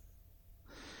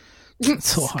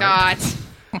 It's so hard.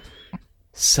 Scott.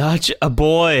 Such a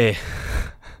boy.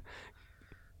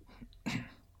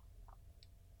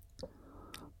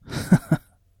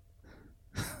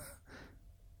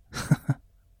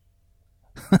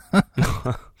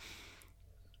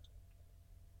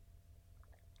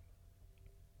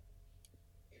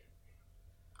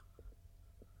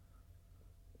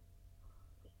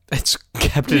 It's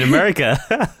Captain America.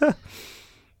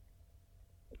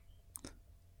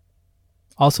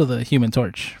 Also the Human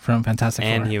Torch from Fantastic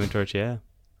And Four. Human Torch, yeah.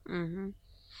 Mm-hmm.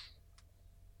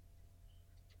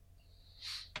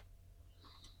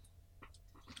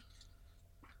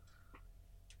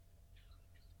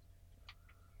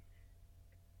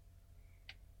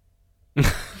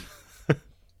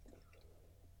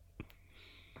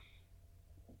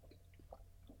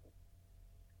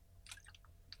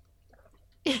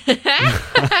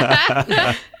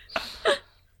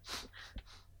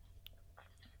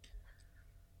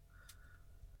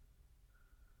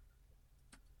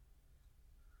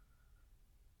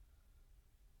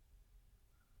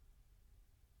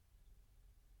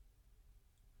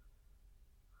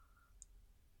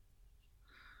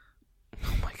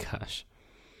 Oh my gosh.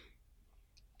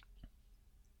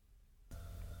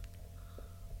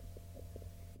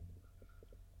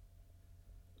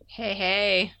 Hey,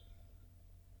 hey.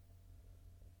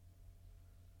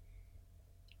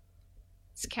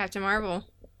 It's Captain Marvel.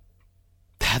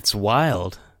 That's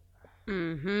wild.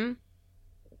 Mm-hmm.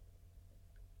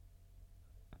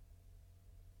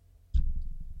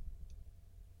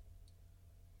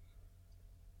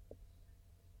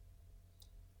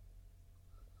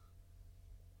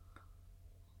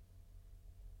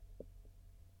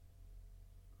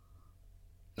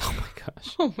 Oh my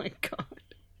gosh. Oh my god.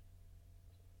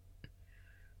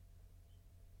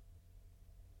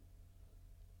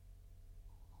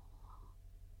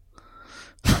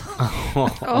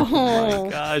 Oh my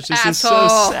gosh, this is so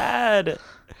Asshole. sad.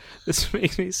 This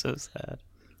makes me so sad.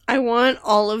 I want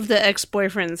all of the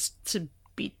ex-boyfriends to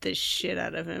beat the shit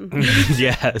out of him.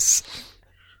 Yes.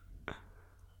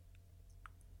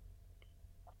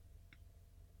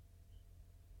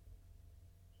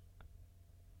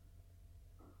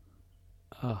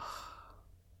 Oh.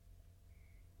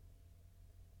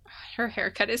 Her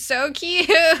haircut is so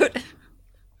cute.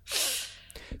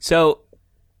 So,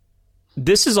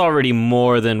 this is already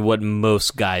more than what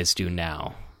most guys do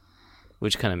now,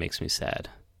 which kind of makes me sad.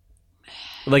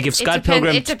 Like, if Scott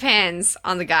Pilgrim... It depends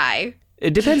on the guy.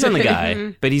 It depends on the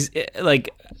guy, but he's,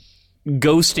 like,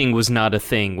 ghosting was not a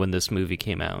thing when this movie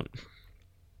came out.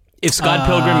 If Scott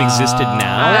Pilgrim existed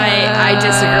now... I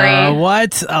disagree.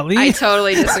 What, Ali? I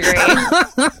totally disagree.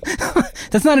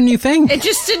 That's not a new thing. It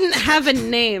just didn't have a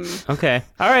name. Okay.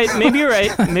 All right. Maybe you're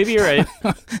right.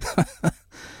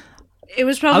 It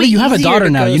was probably Ali, you have a easier daughter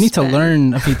to now. You ghost need to then.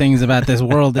 learn a few things about this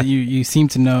world that you seem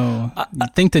to know. You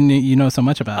think that you know so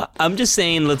much about. I'm just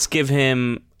saying, let's give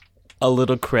him a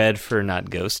little cred for not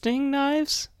ghosting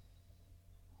Knives.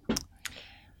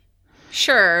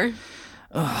 Sure.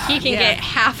 He can get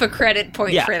half a credit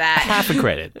point Yeah, for that. half a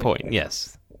credit point,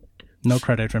 yes. No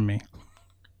credit from me.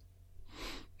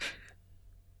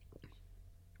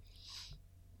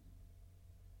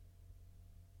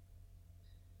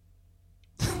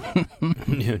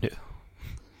 No.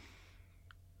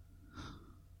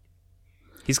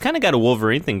 He's kind of got a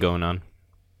Wolverine thing going on.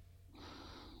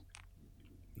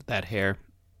 That hair.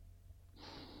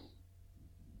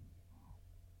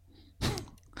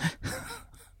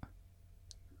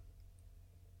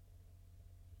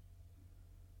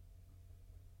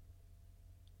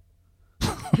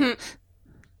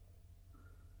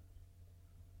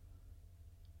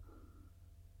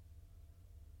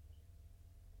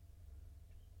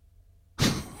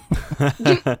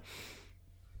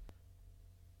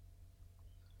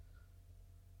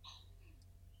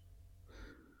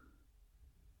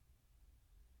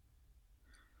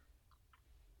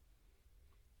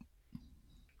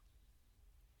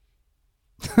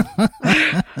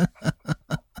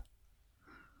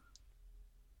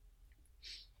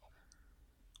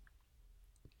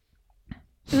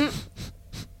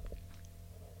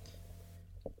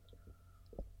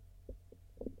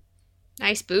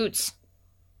 Nice boots.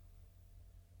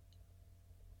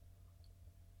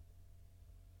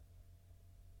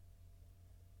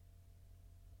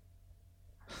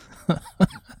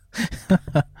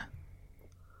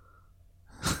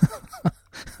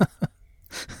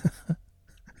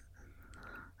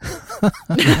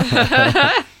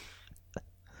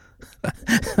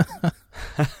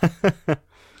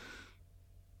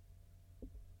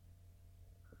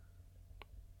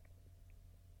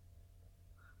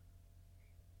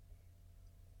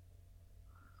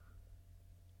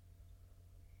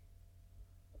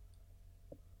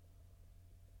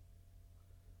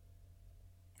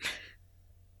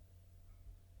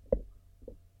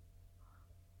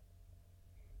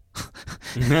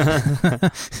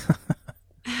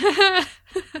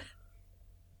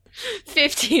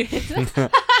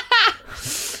 $15.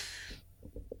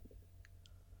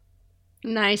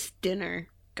 Nice dinner,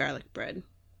 garlic bread.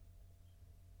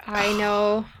 I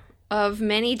know of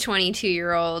many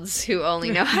 22-year-olds who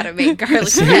only know how to make garlic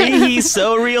See, bread. he's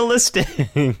so realistic.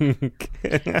 Bread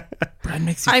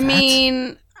makes you I fat.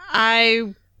 mean,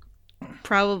 I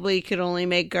probably could only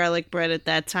make garlic bread at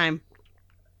that time,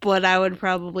 but I would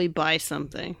probably buy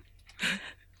something.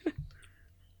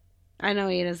 I know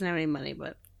he doesn't have any money,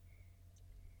 but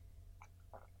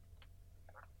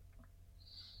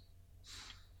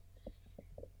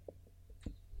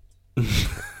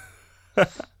I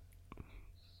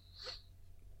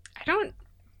don't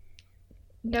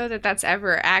know that that's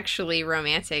ever actually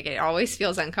romantic. It always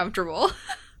feels uncomfortable.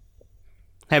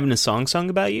 Having a song sung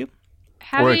about you?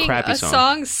 Having crappy a song.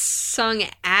 song sung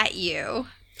at you.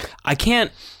 I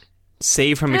can't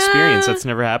say from experience. That's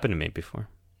never happened to me before.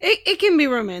 it can be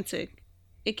romantic.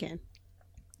 It can.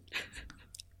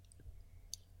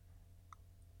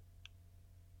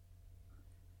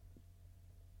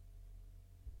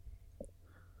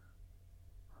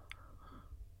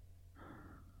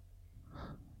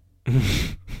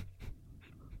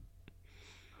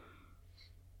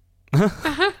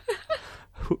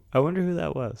 I wonder who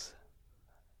that was.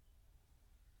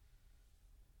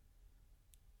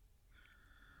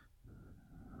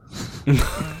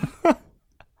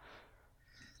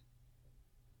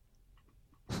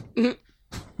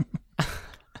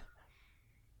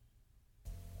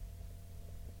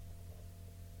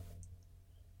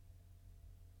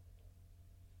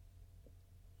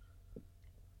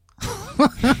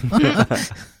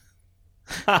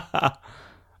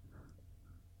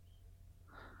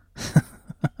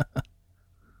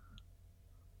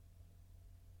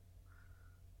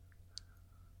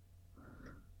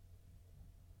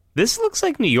 This looks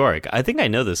like New York. I think I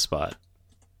know this spot.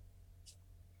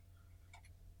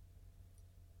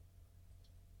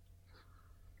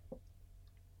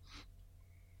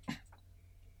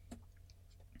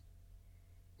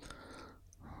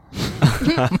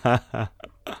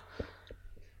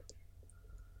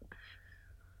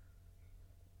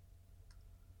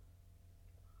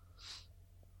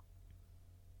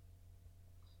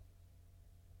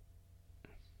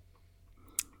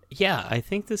 Yeah, I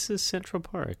think this is Central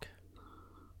Park.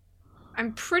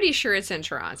 I'm pretty sure it's in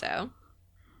Toronto.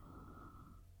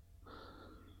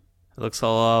 It looks a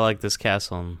lot like this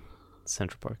castle in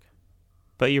Central Park.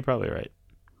 But you're probably right.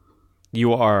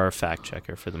 You are our fact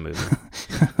checker for the movie.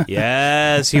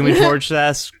 Yes, Human Torch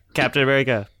says Captain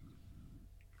America.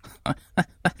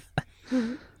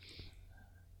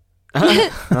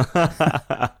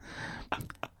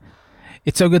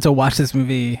 It's so good to watch this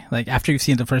movie like after you've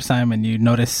seen it the first time and you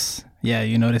notice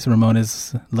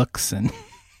Ramona's looks and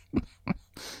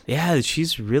Yeah,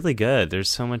 she's really good. There's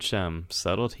so much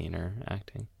subtlety in her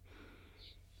acting.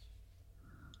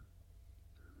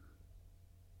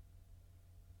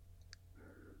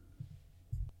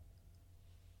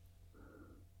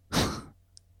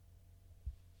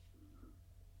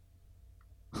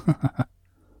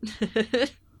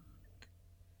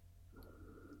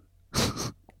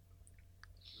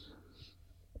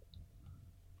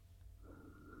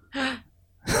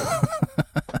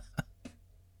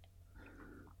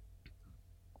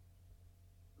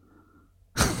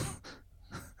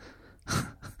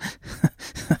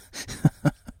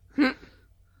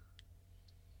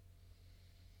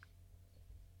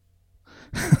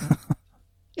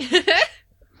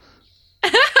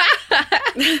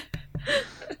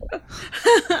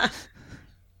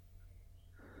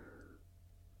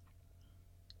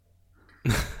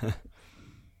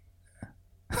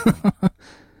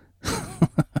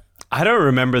 I don't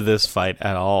remember this fight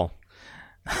at all.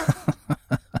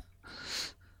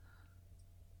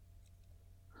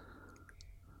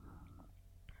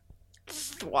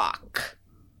 Thwack.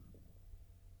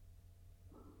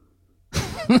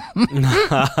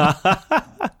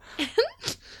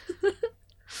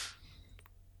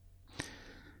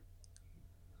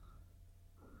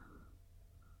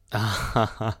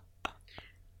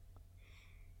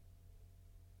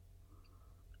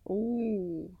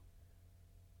 Ooh.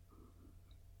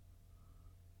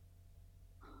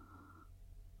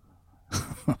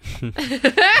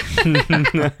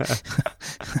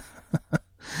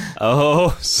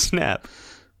 Oh, snap.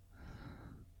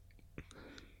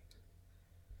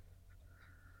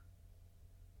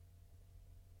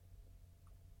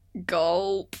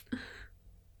 Gulp.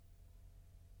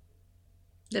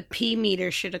 The pee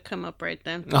meter should have come up right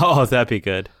then. Oh, that'd be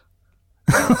good.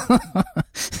 oh,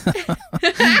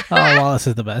 Wallace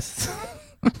is the best.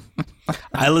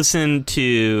 I listen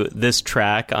to this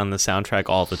track on the soundtrack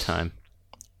all the time.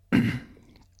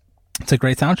 It's a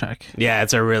great soundtrack. Yeah,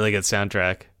 it's a really good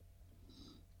soundtrack.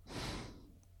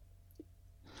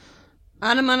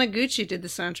 Anamanaguchi did the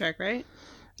soundtrack, right?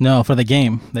 No, for the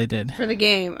game they did. For the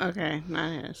game. Okay,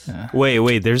 nice. Yeah.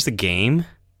 Wait, there's the game?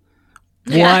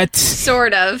 Yeah, What?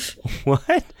 sort of.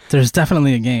 What? There's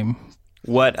definitely a game.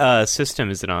 What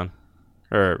system is it on?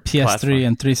 Or PS3 platform?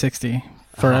 and 360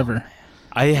 forever.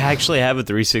 I actually have a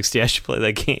 360. I should play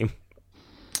that game.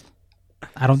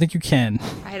 I don't think you can.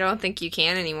 I don't think you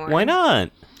can anymore. Why not?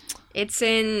 It's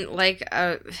in like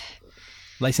a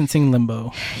Licensing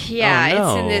limbo. yeah, Oh,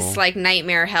 it's in no. this like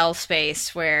nightmare hell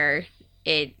space where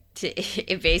it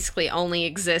basically only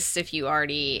exists if you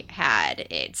already had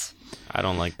it. I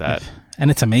don't like that. And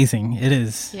it's amazing. It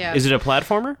is. Yeah. Is it a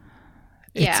platformer?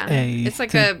 Yeah. It's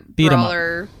like to a beat 'em up.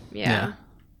 brawler. Yeah.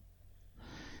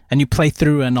 And you play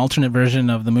through an alternate version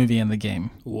of the movie and the game.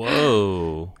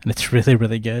 Whoa. And it's really,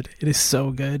 really good. It is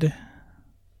so good.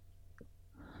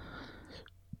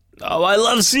 Oh, I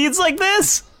love scenes like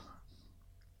this.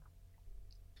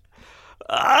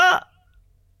 Ah.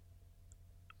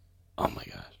 Oh my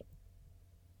gosh.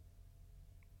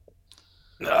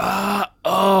 Ah.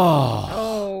 Oh.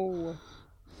 Oh.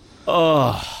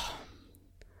 Oh.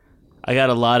 I got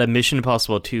a lot of Mission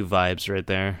Impossible 2 vibes right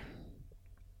there.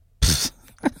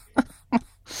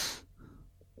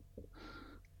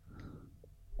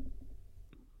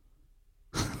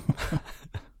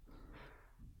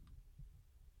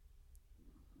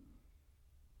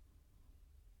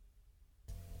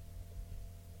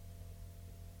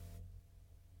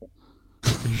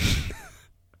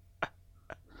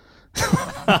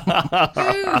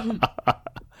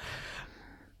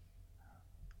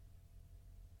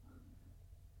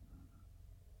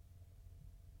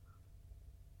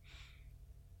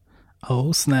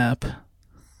 Oh, snap.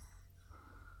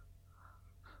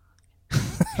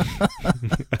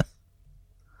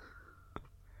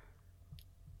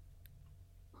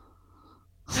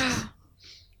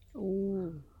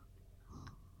 Ooh.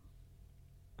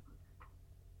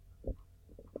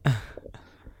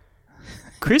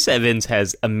 Chris Evans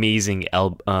has amazing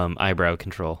eyebrow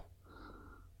control.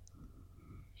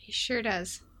 He sure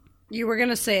does. You were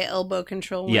gonna say elbow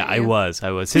control. Yeah, weren't you?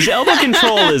 I was. His elbow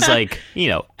control is like,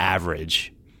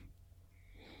 average.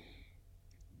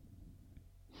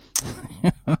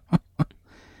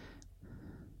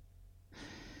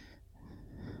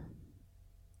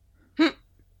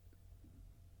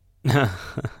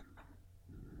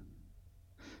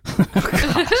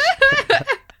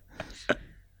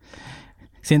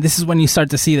 See, and this is when you start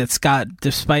to see that Scott,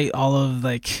 despite all of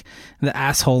like the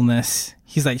assholeness,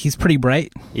 he's pretty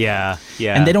bright. Yeah.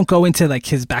 And they don't go into like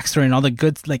his backstory and all the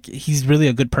good, like he's really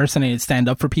a good person and he'd stand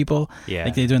up for people, Yeah.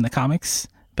 like they do in the comics.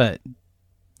 But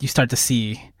you start to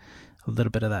see a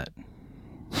little bit of that.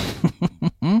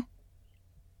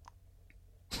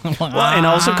 Well, and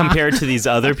also compared to these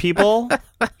other people,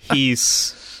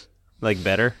 he's like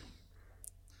better.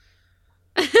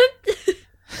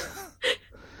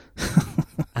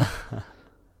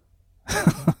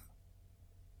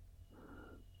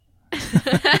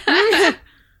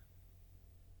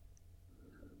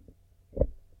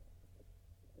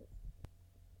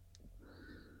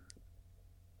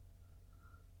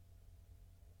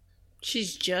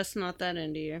 She's just not that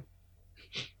into you.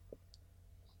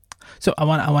 So I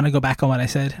want to go back on what I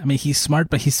said. I mean, he's smart,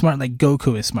 but he's smart like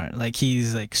Goku is smart. Like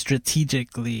he's like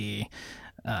strategically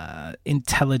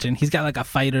intelligent. He's got like a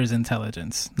fighter's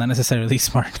intelligence, not necessarily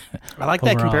smart. I like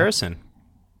that overall. comparison.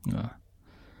 Yeah.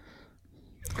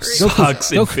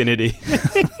 Sucks infinity.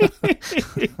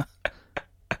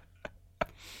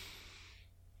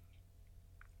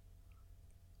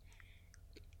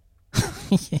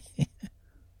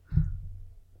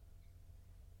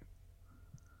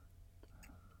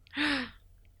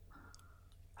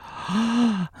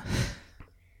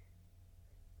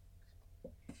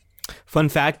 Fun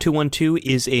fact, 212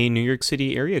 is a New York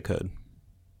City area code.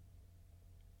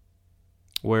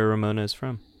 Where Ramona is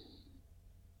from.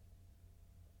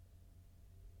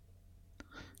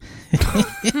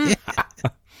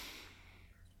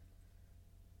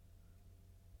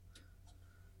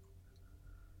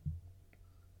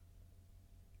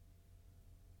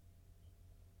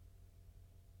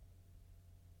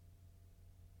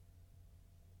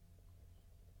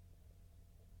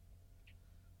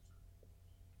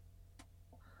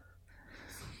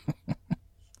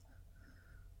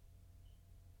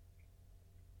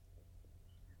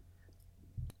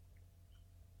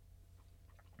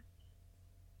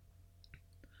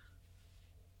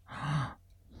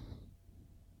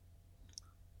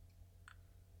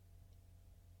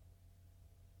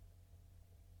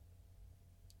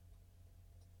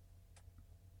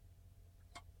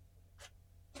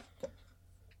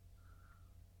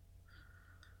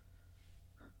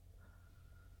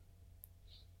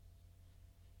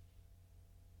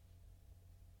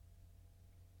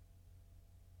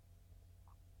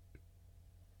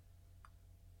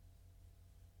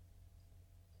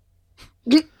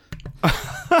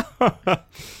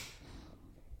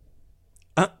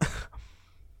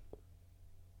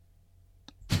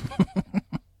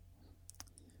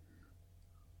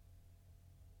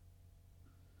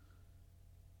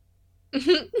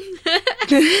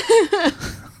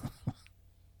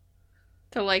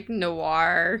 The like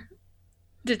noir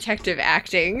detective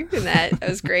acting in that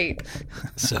was great.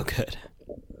 So good.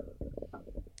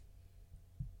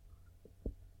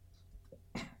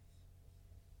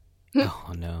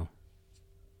 Oh no.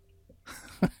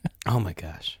 Oh my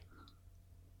gosh.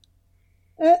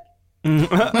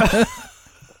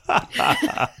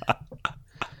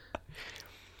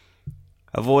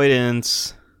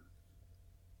 Avoidance.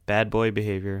 Bad boy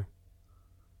behavior.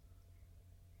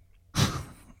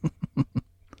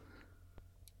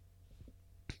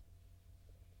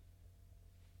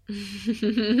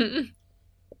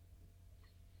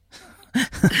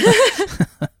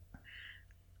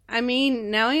 I mean,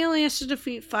 now he only has to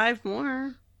defeat 5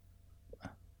 more.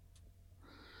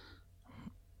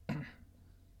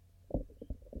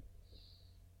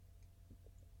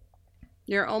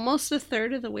 You're almost a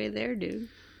third of the way there, dude.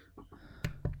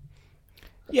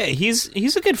 Yeah, he's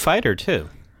a good fighter too.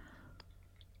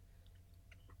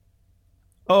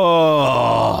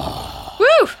 Oh.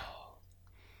 Woo!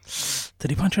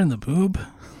 Did he punch her in the boob?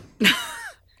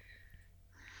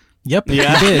 Yep,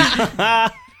 Yeah. he did.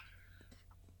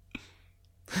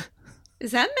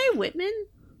 Is that Mae Whitman?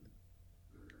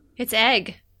 It's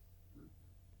Egg.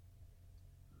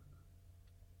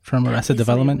 From Arrested It's Mae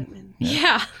Development. Whitman.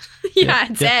 Yeah. Yeah,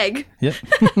 it's Yep. Egg. Yep.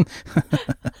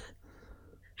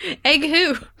 Egg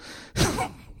who?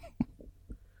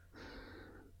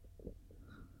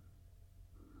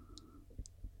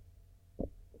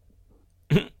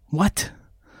 What?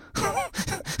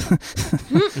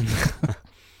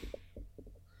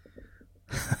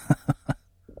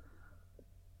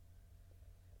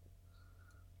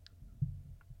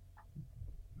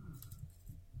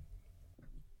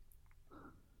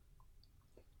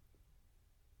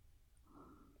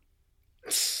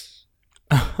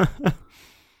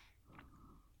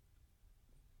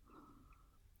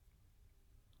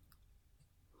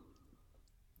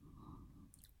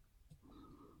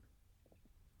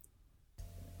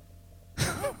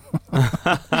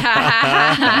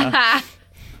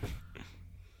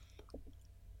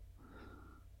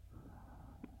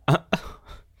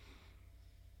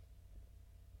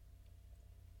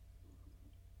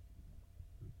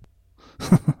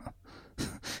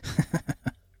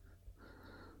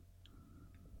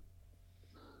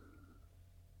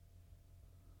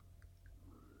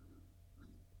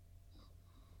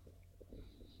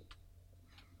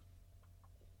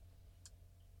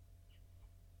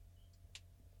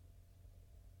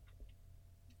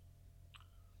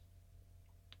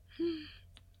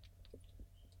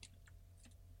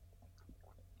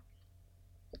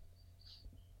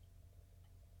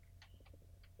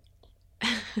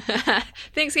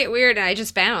 Things get weird and I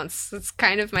just bounce. That's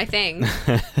kind of my thing.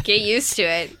 Get used to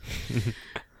it.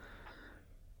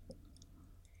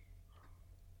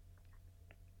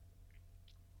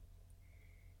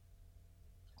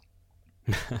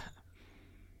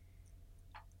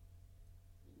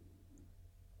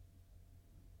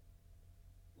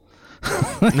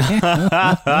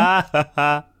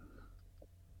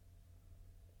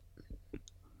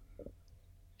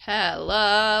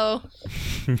 Hello.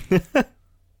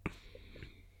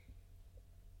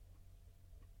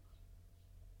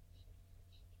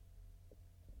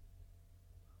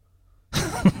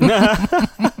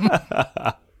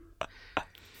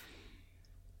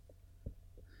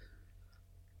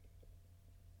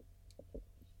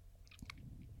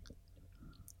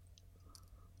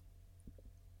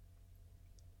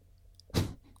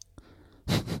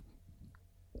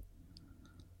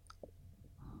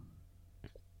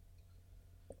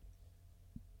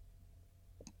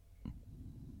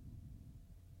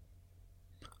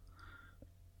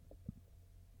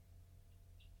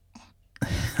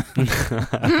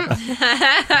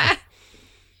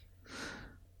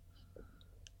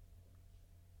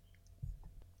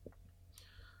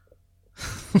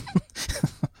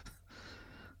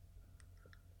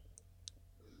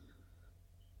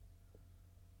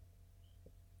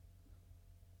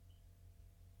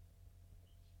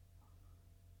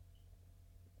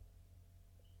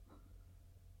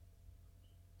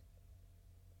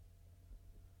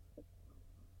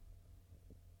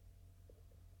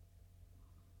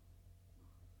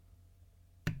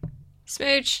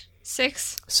 Smooch,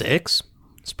 6. 6?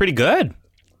 It's pretty good.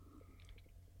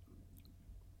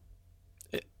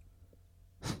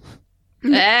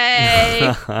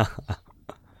 Hey!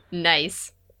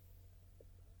 Nice.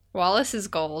 Wallace's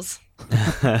goals.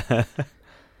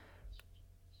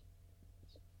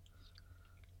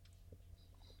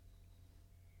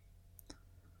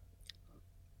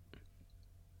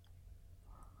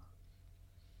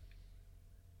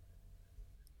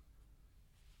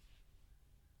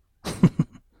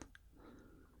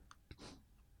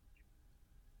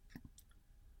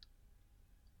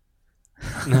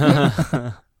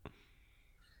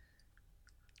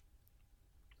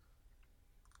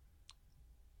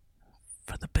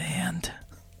 For the band.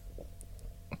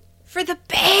 For the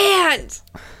band!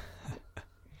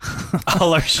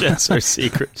 All our shits are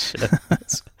secret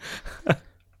shits.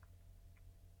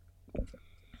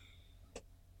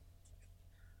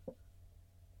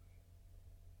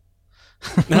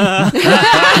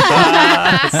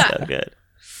 So good.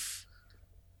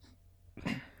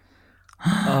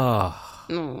 Oh.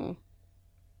 No.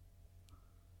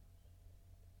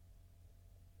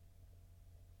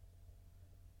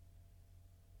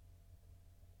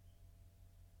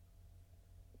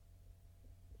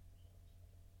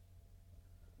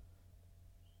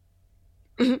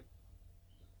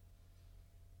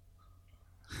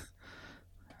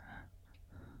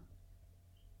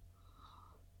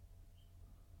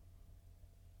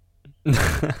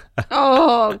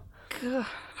 Oh, God.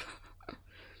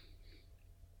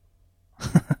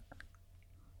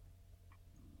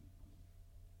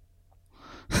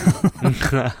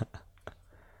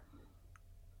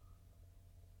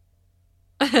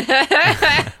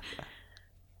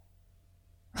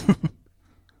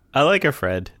 I like a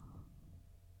Fred.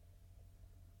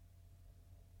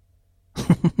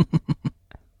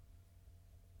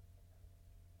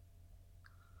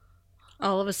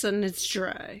 All of a sudden, it's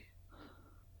dry.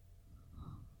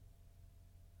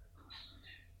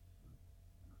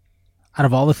 Out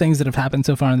of all the things that have happened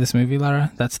so far in this movie,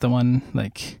 Lara, that's the one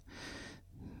like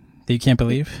that you can't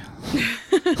believe.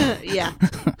 Yeah.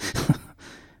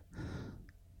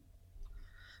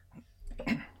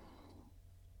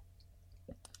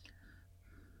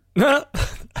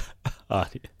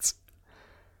 Audience.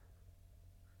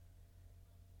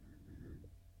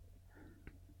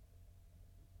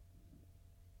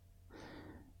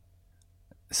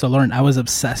 So, Lauren, I was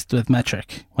obsessed with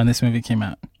Metric when this movie came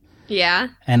out, Yeah.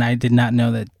 and I did not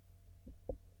know that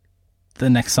the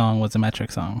next song was a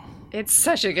Metric song. It's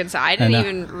such a good song. I didn't know.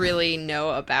 even really know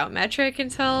about Metric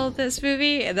until this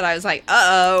movie. And then I was like,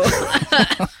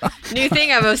 uh-oh. New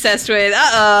thing I'm obsessed with.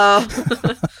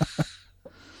 Uh-oh.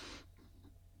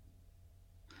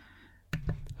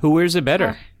 Who wears it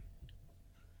better?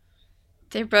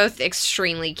 They're both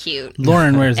extremely cute.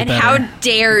 Lauren wears it And better. how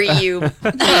dare you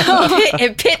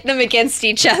pit them against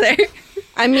each other?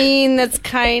 I mean, that's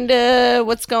kind of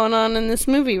what's going on in this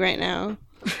movie right now.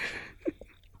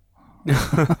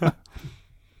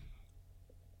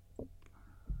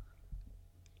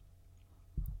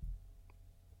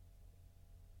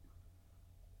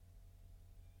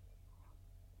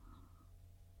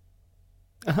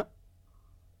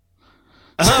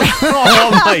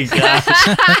 Oh my gosh.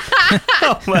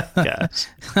 Oh my gosh.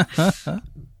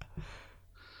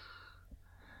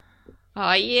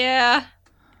 Oh, yeah.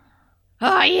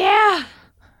 Oh, yeah.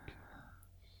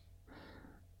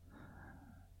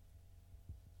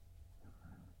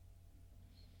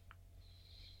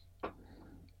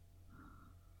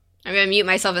 I'm going to mute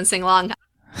myself and sing along.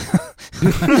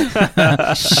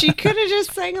 She could have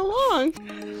just sang along.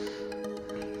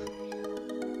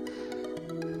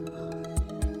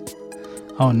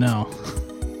 Oh no.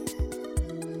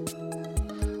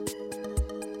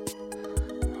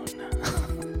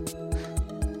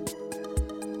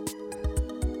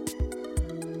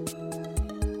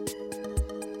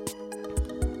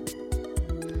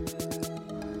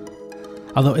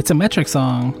 Although it's a Metric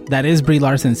song, that is Brie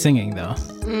Larson singing, though.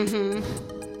 Mm-hmm.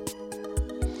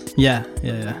 Yeah,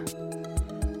 yeah, yeah.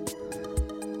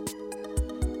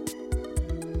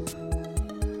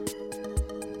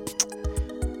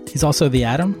 He's also the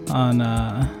Atom on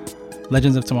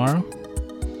Legends of Tomorrow.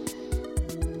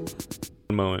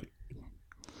 One moment.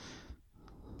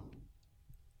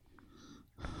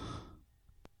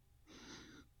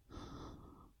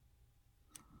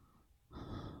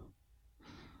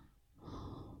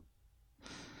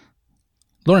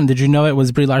 Lauren, did you know it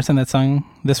was Brie Larson that sung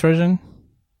this version?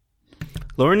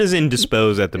 Lauren is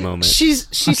indisposed at the moment. She's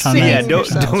trying to- singing Yeah, don't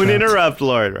herself. don't interrupt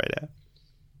Lauren right now.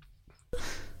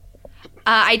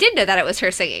 I did know that it was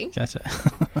her singing.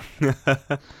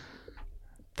 Gotcha.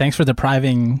 Thanks for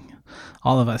depriving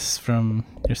all of us from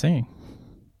your singing.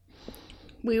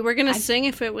 We were gonna sing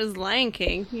if it was Lion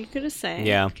King. You could have sang.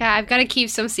 Yeah. Okay, I've got to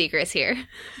keep some secrets here.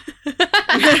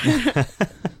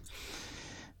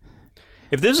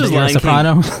 If this That was you're a Lion King,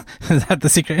 soprano? Is that the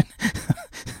secret?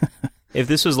 if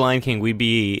this was Lion King, we'd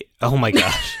be oh my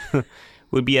gosh,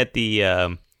 we'd be at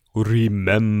the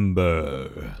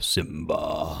remember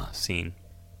Simba scene.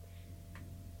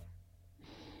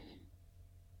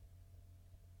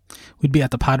 We'd be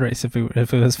at the pod race if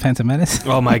it was Phantom Menace.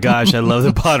 Oh my gosh, I love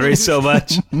the pod race so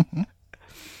much.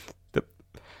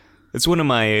 It's one of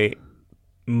my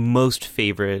most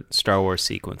favorite Star Wars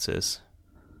sequences.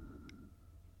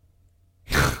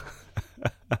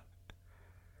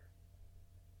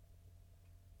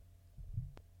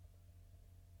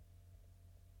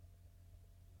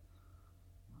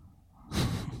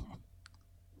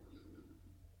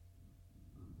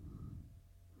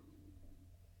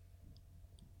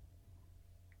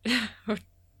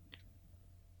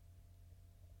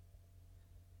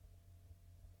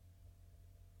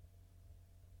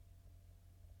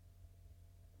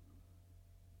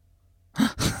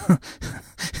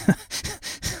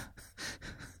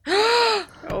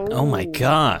 Oh my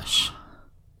gosh.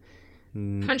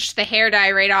 Punched the hair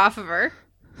dye right off of her.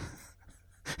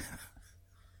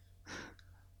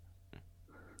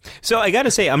 So I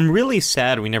gotta say, I'm really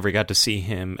sad we never got to see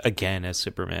him again as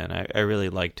Superman. I really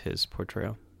liked his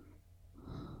portrayal.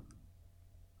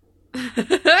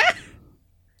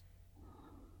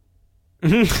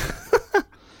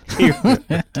 He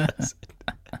really does.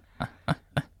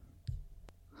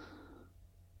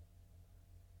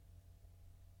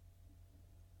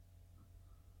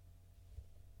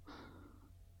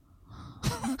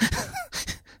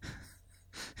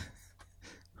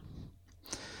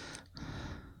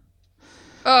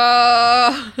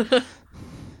 Oh.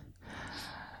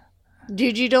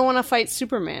 Dude, you don't want to fight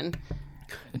Superman.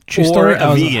 True Or story.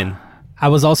 a vegan. I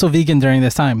was also vegan during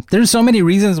this time. There's so many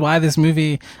reasons why this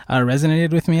movie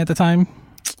resonated with me at the time.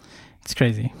 It's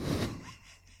crazy.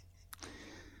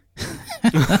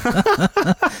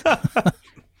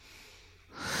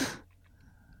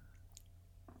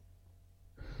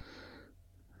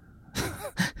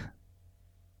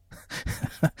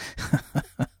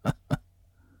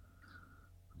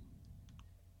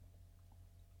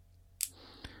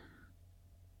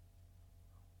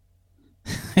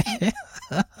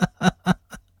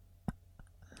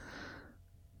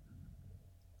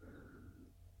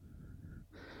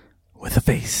 With a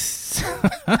face.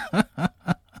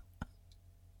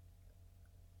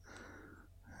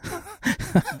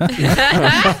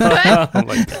 Oh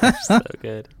my gosh, so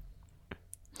good.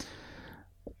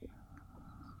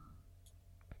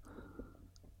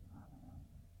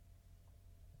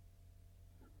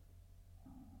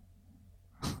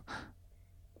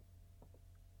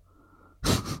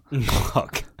 Oh,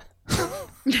 God.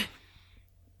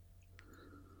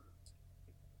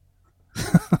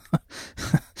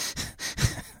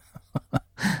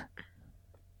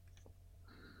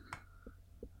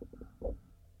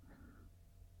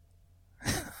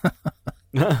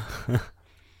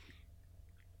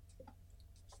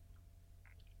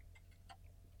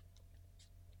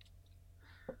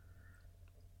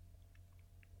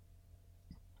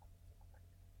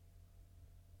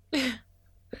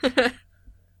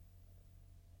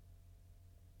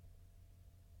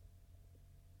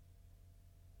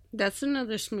 That's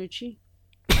another smoochie.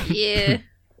 Yeah.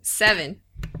 7.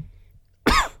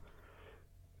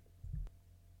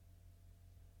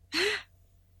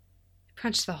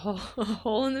 Punched the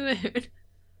hole in the moon.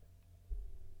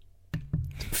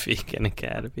 Vegan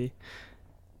Academy.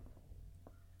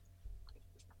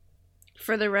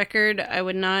 For the record, I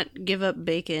would not give up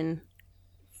bacon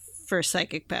for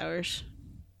psychic powers.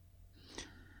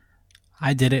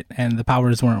 I did it, and the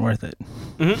powers weren't worth it.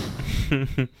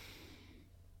 Mhm.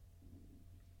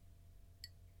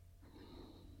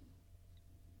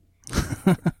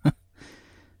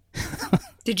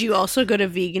 Did you also go to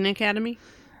Vegan Academy?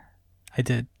 I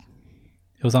did.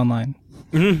 It was online.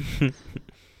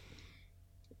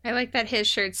 I like that his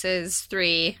shirt says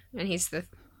 3, and he's the...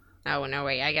 Oh, no,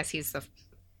 wait. I guess he's the...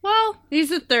 Well, he's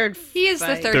the third. He is the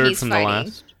fight. third, Third he's from fighting. the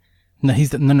last. No,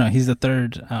 he's the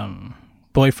third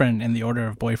boyfriend in the order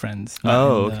of boyfriends. not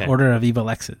Oh, in the okay. order of evil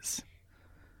exes.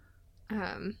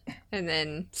 And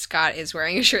then Scott is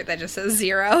wearing a shirt that just says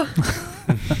 0.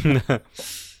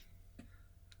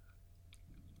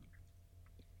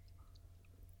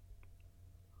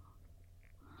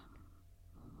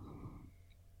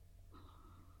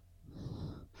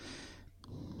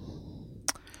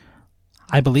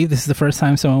 I believe this is the first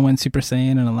time someone went Super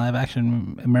Saiyan in a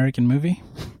live-action American movie.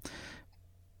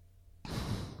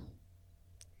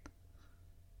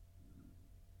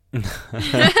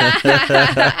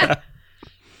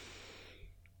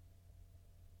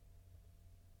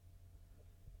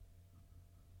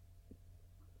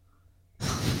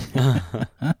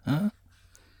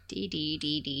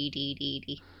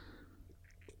 D.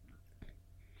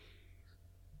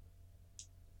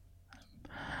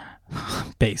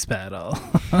 Base battle.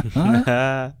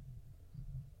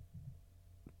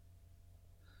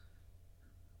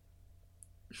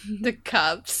 The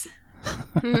cups.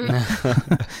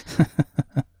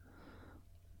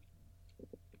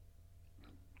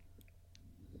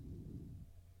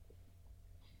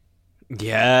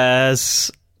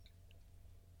 Yes.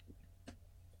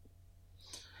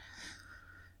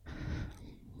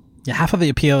 Yeah, half of the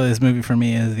appeal of this movie for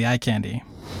me is the eye candy.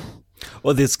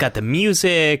 Well, it's got the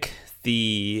music,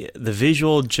 the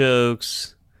visual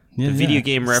jokes, Yeah, the video yeah.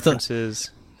 game It's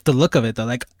references. The look of it, though,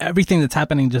 like everything that's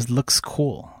happening just looks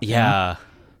cool. Yeah.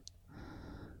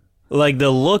 Like the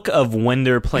look of when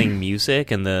they're playing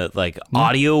music and the like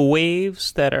audio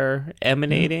waves that are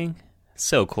emanating.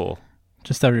 So cool.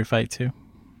 Just every fight too.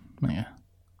 Yeah.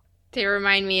 They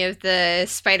remind me of the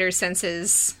spider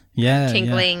senses Yeah.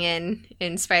 tinkling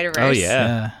in Spider-Verse. Oh, Yeah.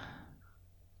 yeah.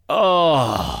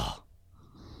 Oh.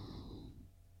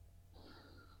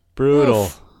 Brutal.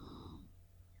 Oof.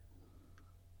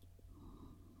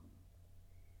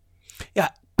 Yeah.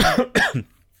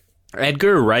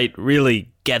 Edgar Wright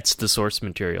really gets the source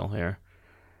material here.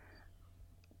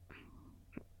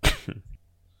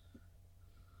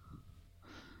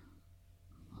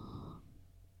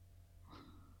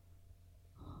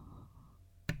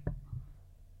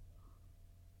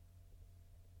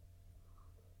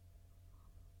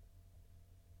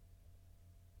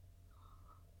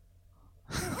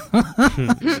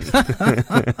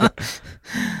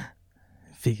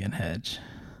 Vegan hedge.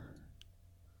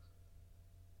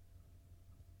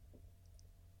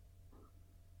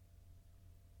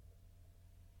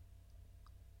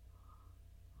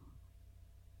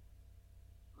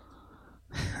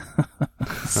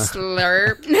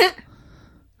 Slurp.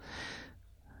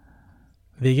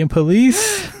 Vegan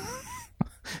police.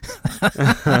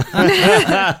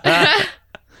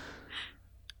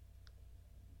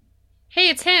 Hey,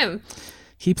 it's him.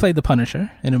 He played the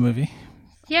Punisher in a movie.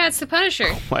 Yeah, it's the Punisher.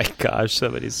 Oh my gosh,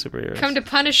 somebody's superheroes. Come to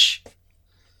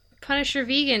Punisher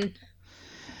vegan.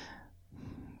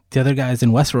 The other guy's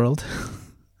in Westworld.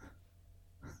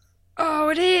 Oh,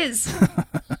 it is.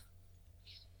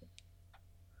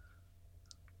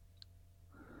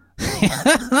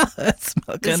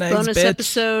 Smoke This an eggs, bonus bitch.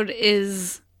 episode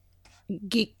is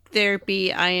Geek Therapy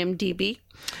IMDb.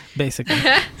 Basically.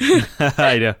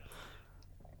 I know.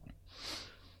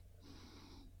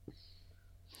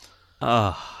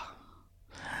 Oh,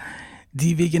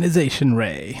 De-veganization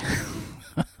Ray.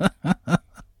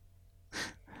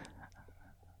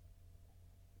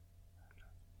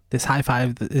 This high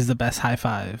five is the best high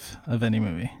five of any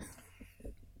movie.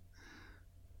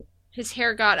 His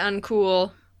hair got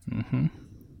uncool. Mm-hmm.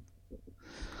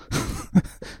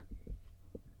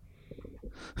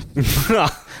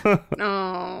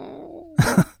 Oh.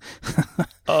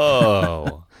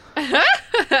 oh. There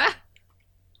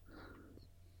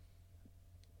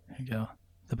you go.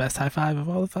 The best high five of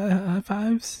all the high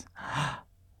fives.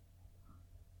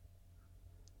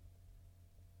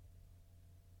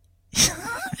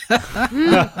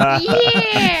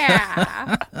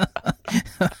 Yeah.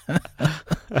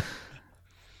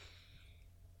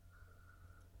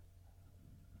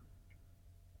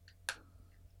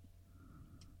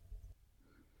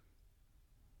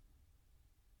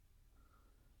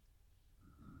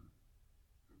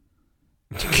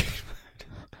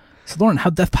 So, Lauren, how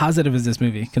death positive is this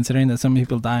movie, considering that some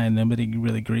people die and nobody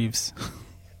really grieves?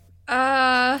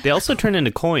 They also turn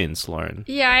into coins, Lauren.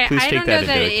 Yeah, Please I take don't that know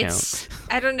that into it's.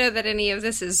 I don't know that any of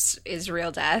this is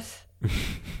real death.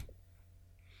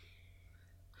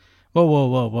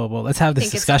 Whoa. Let's have I this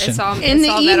think discussion. It's all, In it's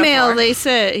the all email,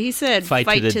 metaphor. he said, Fight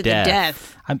fight to to the the death."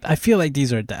 death. I feel like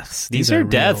these are deaths. These are real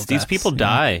deaths. These people yeah.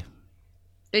 die.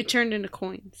 They turned into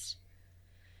coins.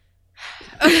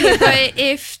 Okay, but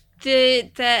if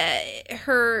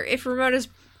if Ramona's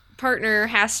partner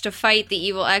has to fight the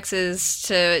evil exes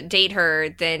to date her,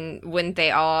 then wouldn't they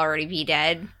all already be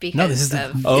dead? Because No, this is the-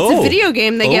 of It's Oh. a video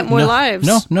game. They get more no, lives.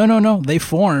 No. They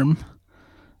form.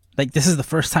 Like, this is the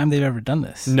first time they've ever done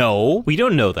this. No, we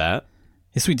don't know that.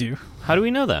 Yes, we do. How do we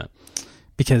know that?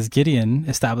 Because Gideon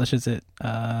establishes it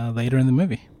later in the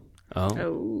movie. Oh.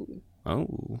 Oh.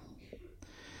 Oh.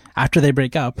 After they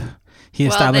break up, he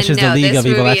well, establishes then, no, the League this of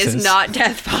Evil movie Exes. is not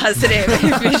death positive.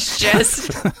 If it's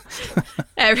just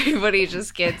everybody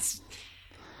just gets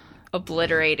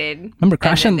obliterated. Remember, and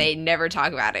Crash then and- they never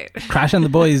talk about it. Crash and the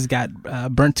boys got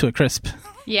burnt to a crisp.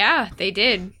 Yeah, they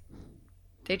did.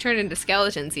 They turned into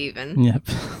skeletons even. Yep.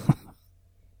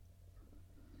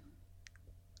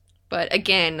 But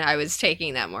again, I was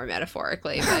taking that more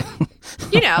metaphorically. But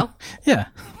you know, Yeah.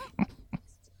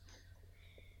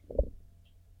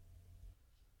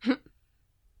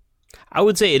 I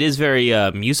would say it is very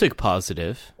music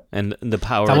positive, and the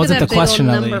power. That Look wasn't at the that big old question,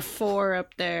 Ellie. number 4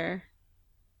 up there.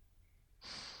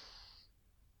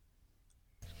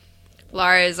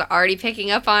 Laura is already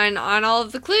picking up on all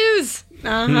of the clues.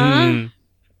 Uh-huh. Mhm.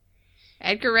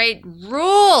 Edgar Wright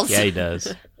rules. Yeah, he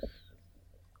does.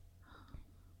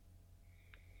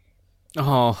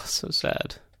 Oh, so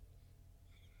sad.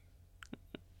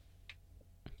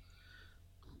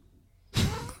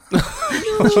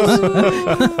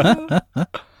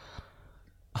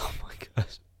 Oh my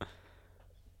gosh.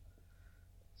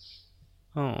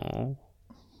 Oh.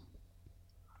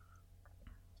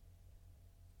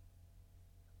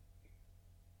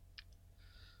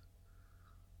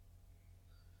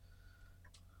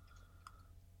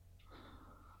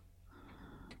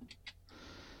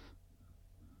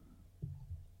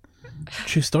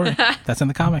 True story. That's in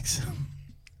the comics.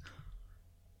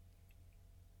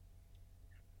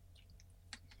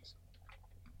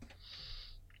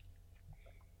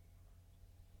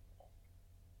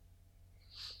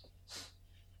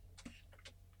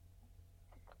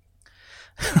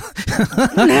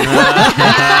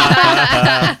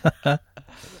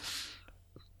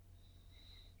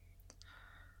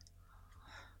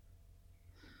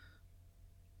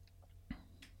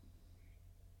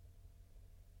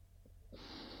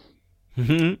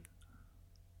 Mhm.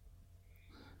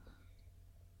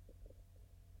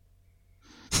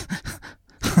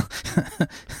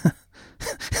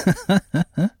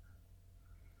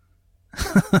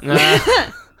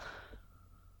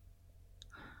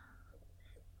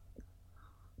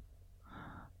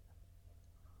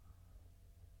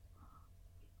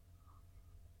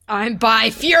 I'm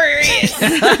bi-furious.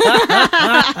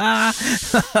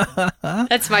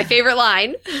 That's my favorite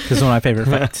line. This is one of my favorite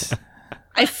fights.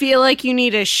 I feel like you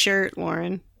need a shirt,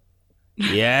 Lauren.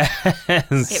 Yes.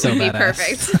 It So would be badass.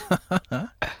 perfect.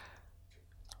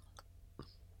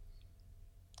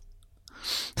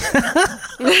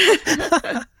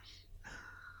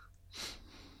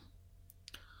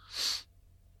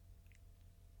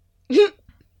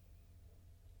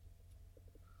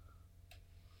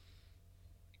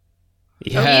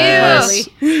 Yes.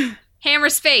 Ew.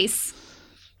 Hammer's face.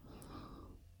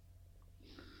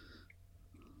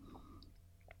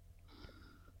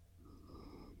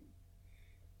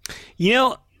 You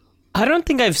know, I don't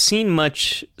think I've seen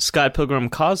much Scott Pilgrim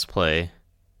cosplay.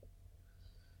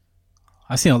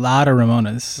 I've seen a lot of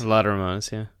Ramonas. A lot of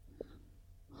Ramones, yeah.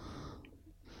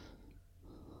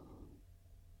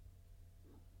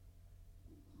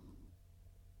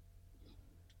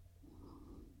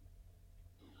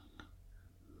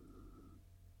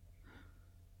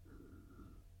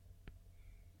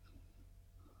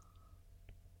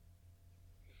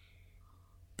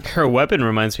 Her weapon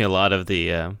reminds me a lot of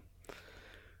the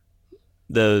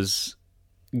those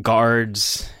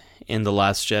guards in The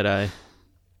Last Jedi.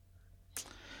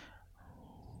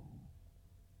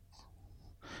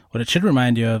 What it should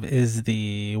remind you of is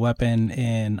the weapon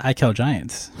in I Kill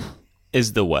Giants.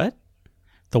 Is the what?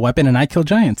 The weapon in I Kill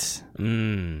Giants.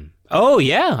 Oh,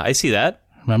 yeah, I see that.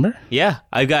 Remember? Yeah,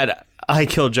 I got I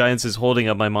Kill Giants is holding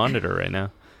up my monitor right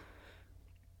now.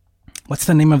 What's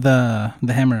the name of the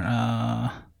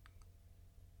hammer?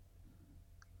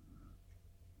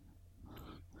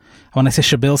 I want to say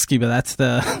Shabilsky, but that's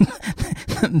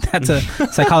that's a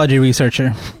psychology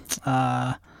researcher.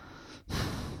 But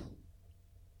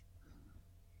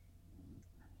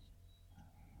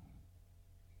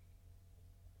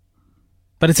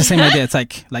it's the same idea. It's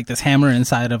like this hammer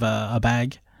inside of a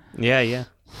bag. Yeah, yeah.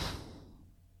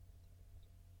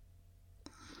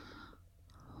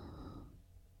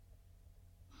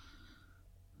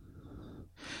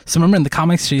 So remember in the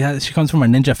comics, she comes from a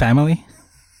ninja family.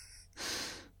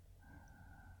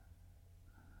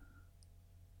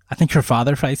 I think her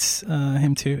father fights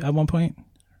him too at one point,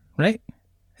 right?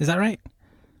 Is that right?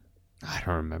 I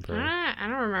don't remember. I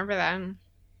don't remember that.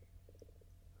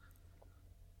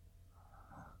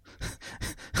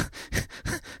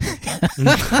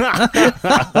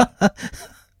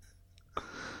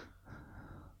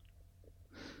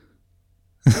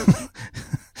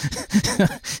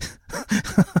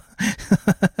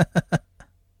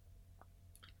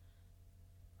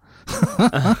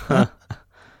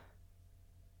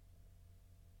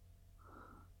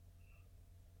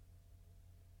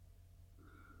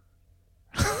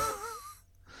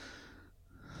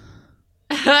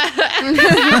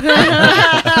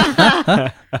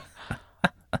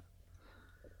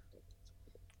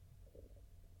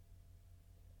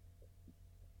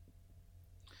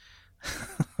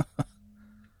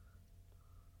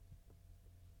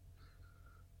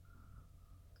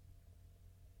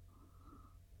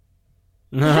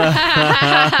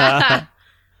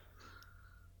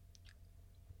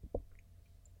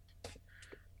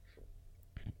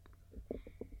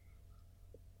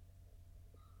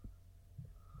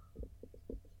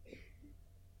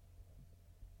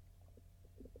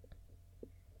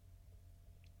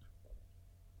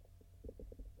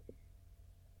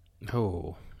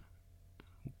 Oh,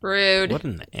 Rude. what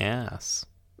an ass.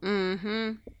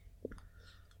 Mm-hmm.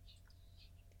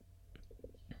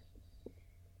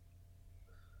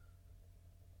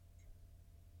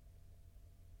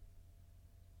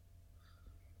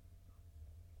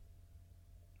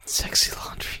 Sexy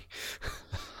laundry.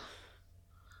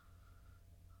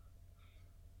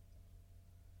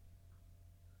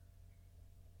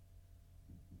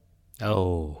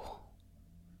 Oh.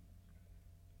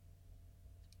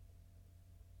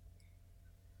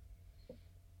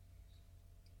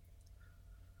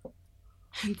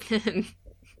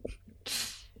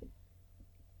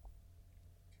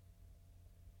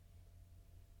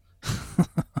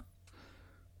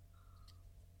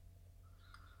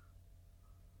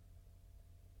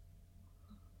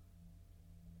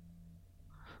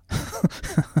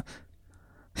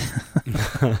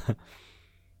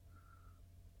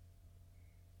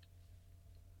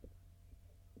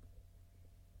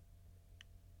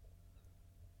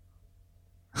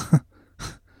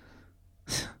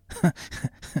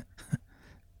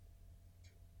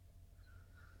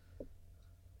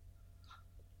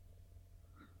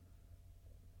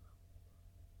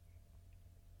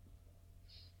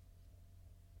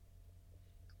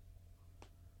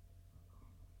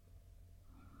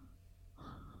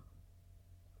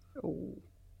 Oh.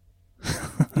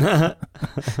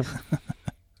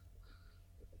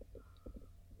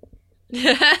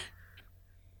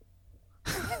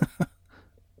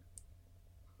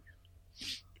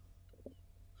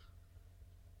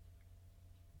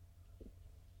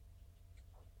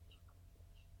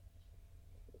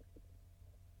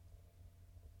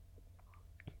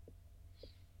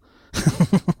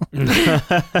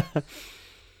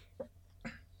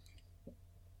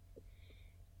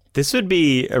 This would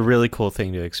be a really cool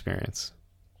thing to experience.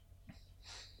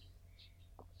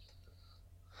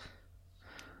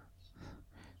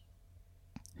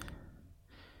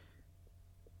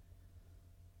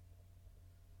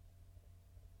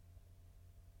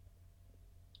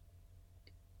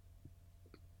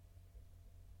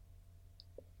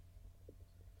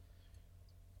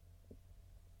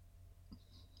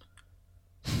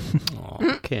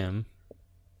 Aw, Kim.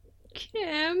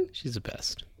 Kim. She's the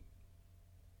best.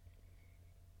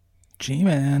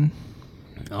 G-Man.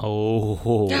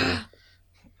 Oh.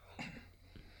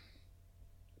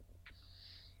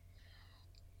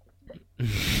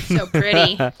 So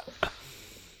pretty.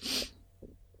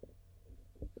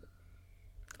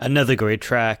 Another great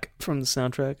track from the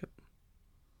soundtrack.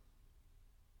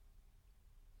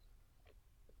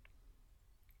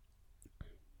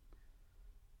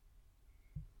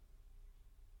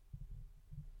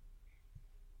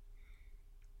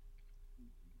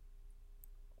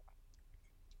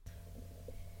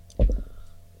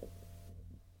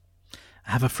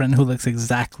 I have a friend who looks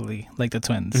exactly like the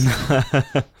twins.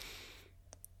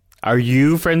 Are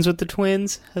you friends with the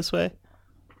twins, Hesway?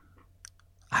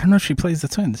 I don't know if she plays the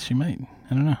twins. She might.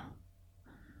 I don't know.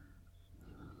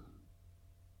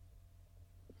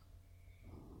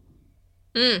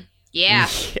 Yeah.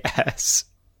 Yes.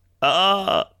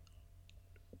 I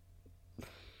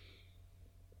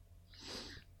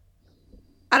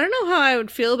don't know how I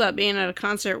would feel about being at a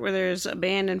concert where there's a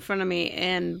band in front of me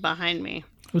and behind me.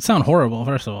 It would sound horrible,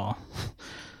 first of all,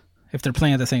 if they're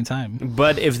playing at the same time.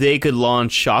 But if they could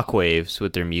launch shockwaves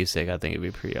with their music, I think it'd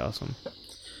be pretty awesome.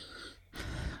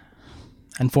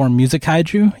 And for Music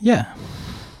Kaiju, yeah.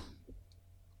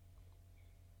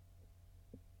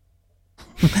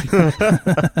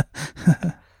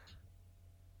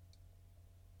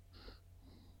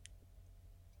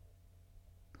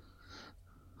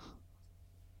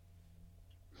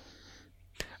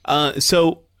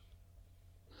 So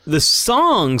the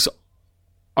songs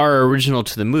are original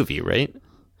to the movie, right?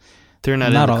 They're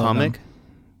not Not in all the of comic?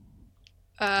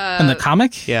 In the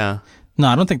comic? Yeah. No,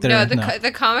 I don't think they're... No,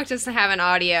 the comic doesn't have an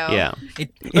audio. Yeah.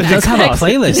 It does have a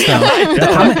playlist, though.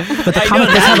 But the comic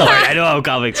does have a... I know how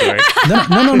comics work.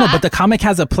 No, but the comic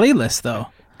has a playlist, though.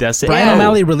 That's it. Brian Oh.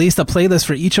 O'Malley released a playlist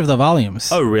for each of the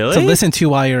volumes. Oh, really? To listen to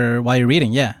while you're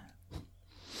reading, yeah.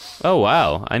 Oh,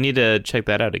 wow. I need to check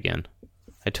that out again.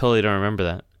 I totally don't remember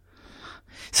that.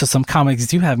 So some comics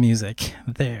do have music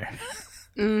there.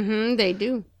 Mm-hmm, they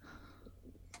do.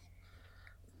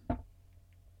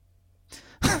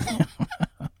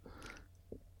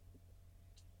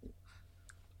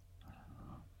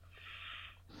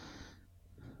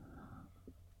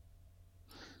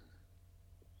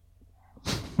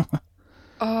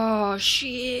 Oh,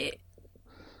 shit.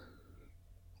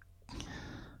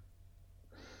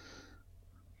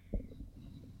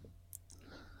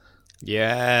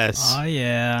 Yes. Oh,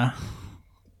 yeah.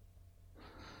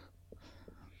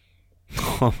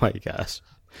 Oh my gosh.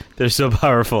 They're so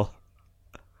powerful.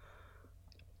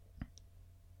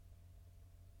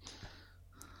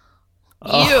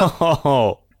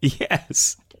 Oh,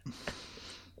 yes.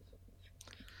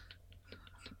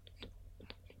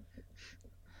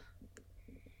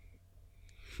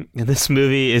 This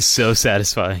movie is so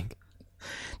satisfying.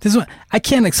 This one, I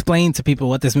can't explain to people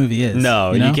what this movie is.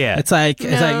 No, you can't. It's like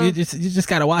No. you just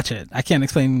gotta watch it. I can't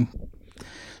explain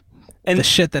And the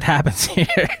shit that happens here.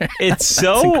 it's It's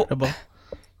so incredible.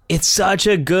 it's such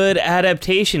a good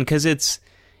adaptation because it's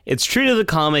true to the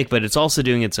comic, but it's also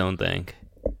doing its own thing.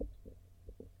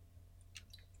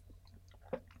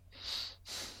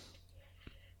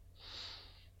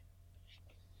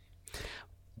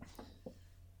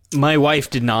 My wife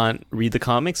did not read the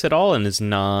comics at all and is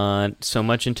not so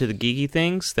much into the geeky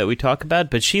things that we talk about,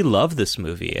 but she loved this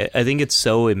movie. I think it's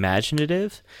so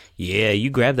imaginative. Yeah, you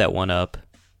grab that one up.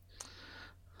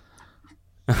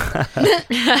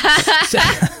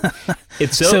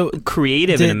 It's so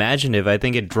creative and imaginative. I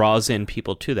think it draws in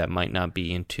people too that might not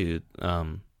be into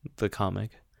the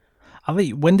comic.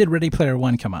 Ali, when did Ready Player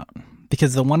One come out?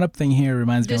 Because the one up thing here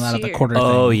reminds me a This lot of the year. quarter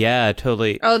Oh thing. yeah,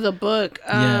 totally. Oh, the book.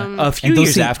 Yeah. A few And those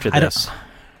years see- after I don't- this,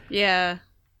 Yeah.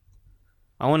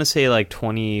 I want to say like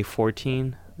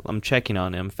 2014. I'm checking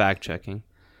on it. I'm fact checking.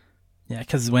 Yeah,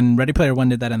 because when Ready Player One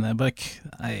did that in the book,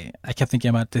 I kept thinking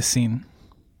about this scene.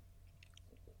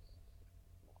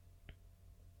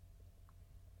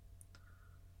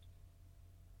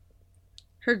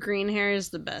 Her green hair is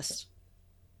the best.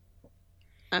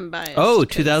 I'm biased. Oh,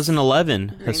 'cause 2011.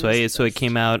 green That's is why. the So it best.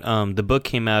 came out. The book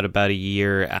came out about a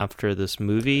year after this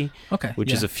movie, Okay. which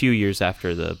yeah. is a few years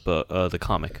after the the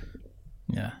comic.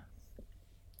 Yeah.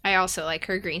 I also like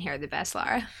her green hair the best,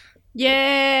 Lara.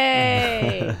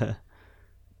 Yay!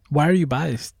 Why are you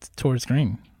biased towards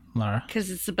green, Lara? Because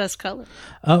it's the best color.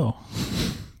 Oh.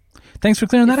 Thanks for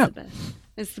clearing that It's up. the best.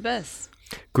 It's the best.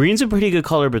 Green's a pretty good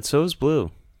color, but so is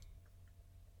blue.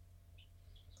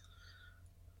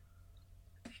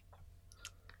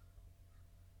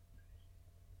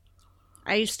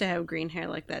 I used to have green hair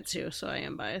like that too, so I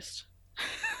am biased.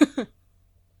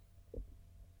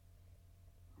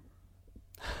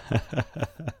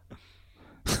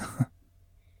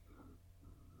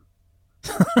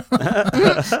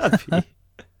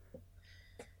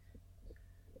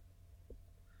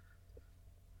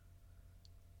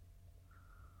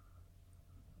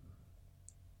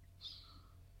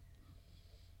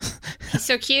 He's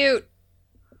so cute.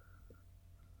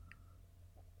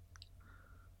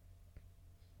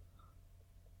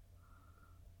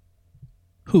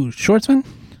 Who? Schwartzman?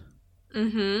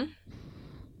 Mm-hmm.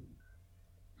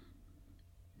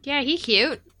 Yeah, he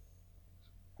cute.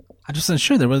 I just wasn't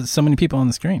sure there was so many people on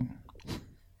the screen.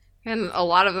 And a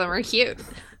lot of them are cute.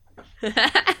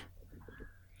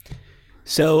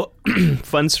 So,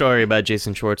 fun story about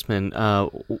Jason Schwartzman.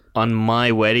 On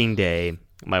my wedding day,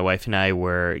 my wife and I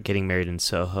were getting married in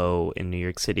Soho in New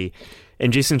York City,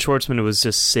 and Jason Schwartzman was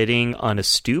just sitting on a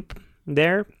stoop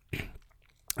there.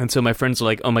 And so my friends were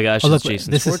like, "Oh my gosh, Oh, it's look,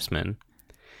 Jason this is- Schwartzman.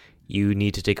 You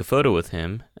need to take a photo with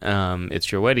him.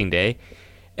 It's your wedding day."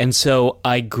 And so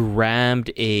I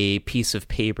grabbed a piece of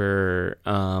paper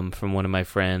from one of my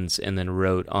friends and then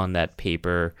wrote on that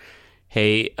paper,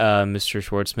 "Hey, Mr.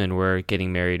 Schwartzman, we're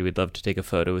getting married. We'd love to take a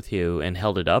photo with you," and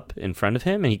held it up in front of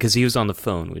him. And because he was on the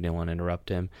phone, we didn't want to interrupt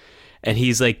him. And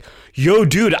he's like, "Yo,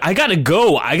 dude, I gotta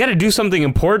go. I gotta do something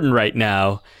important right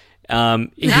now."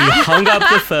 He hung up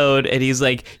the phone and he's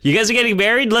like, "You guys are getting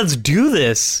married? Let's do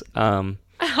this."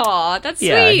 Aw, that's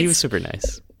Yeah, sweet. he was super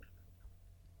nice.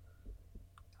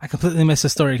 I completely missed the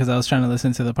story because I was trying to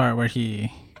listen to the part where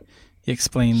he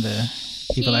explained the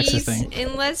Evil Exes He's thing.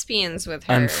 in lesbians with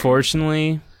her.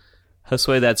 Unfortunately,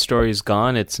 Josue, that story's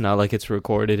gone. It's not like it's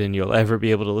recorded and you'll ever be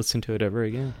able to listen to it ever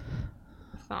again.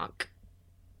 Fuck.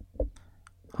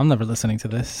 I'm never listening to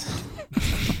this.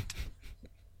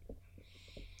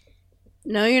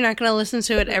 No, you're not going to listen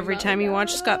to it every time you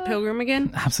watch Scott Pilgrim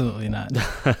again? Absolutely not.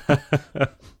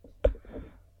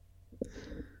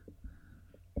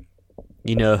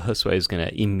 You know, Josue is going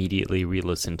to immediately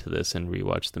re-listen to this and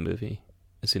rewatch the movie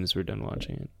as soon as we're done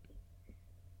watching it.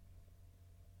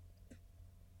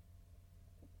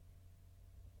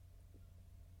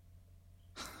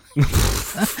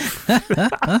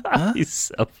 He's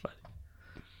so funny.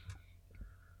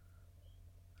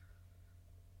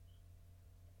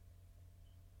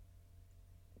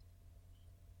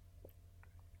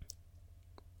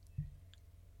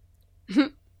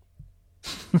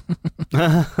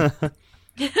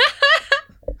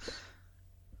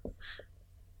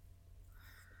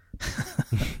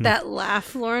 That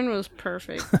laugh, Lauren, was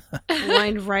perfect.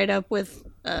 Lined right up with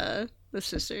the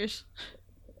sisters.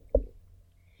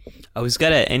 Oh, he's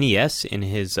got a NES in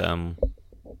his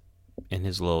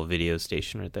little video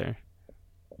station right there.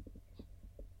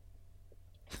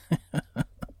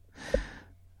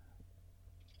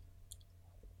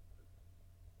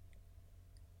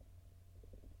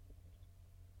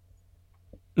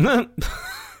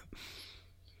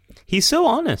 He's so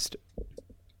honest.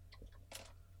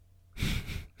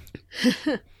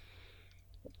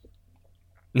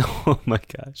 Oh my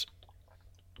gosh.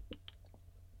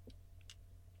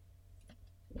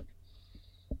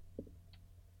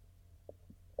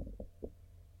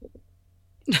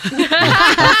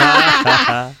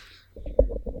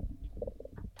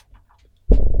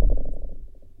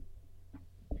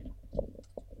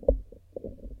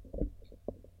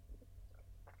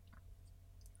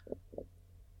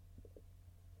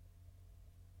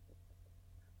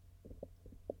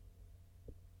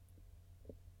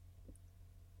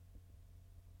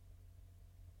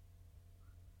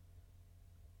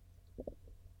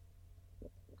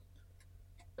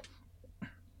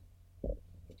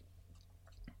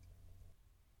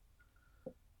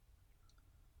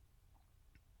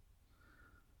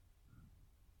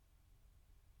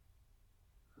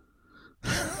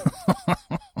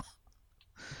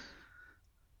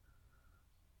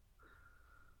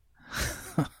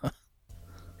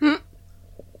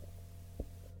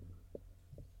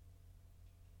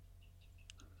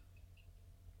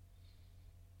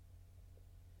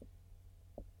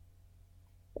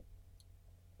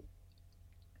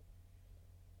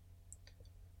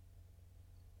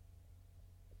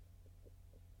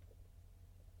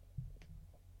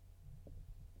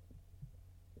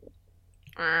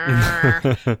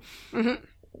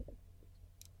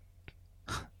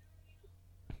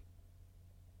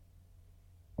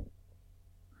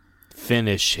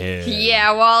 Finish him.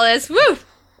 Yeah, Wallace. Woo!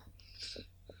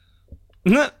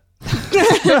 That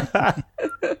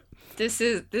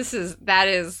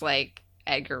is like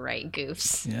Edgar Wright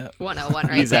goofs. Yeah. 101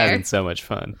 right He's there. having so much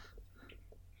fun.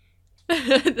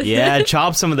 Yeah,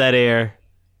 chop some of that air.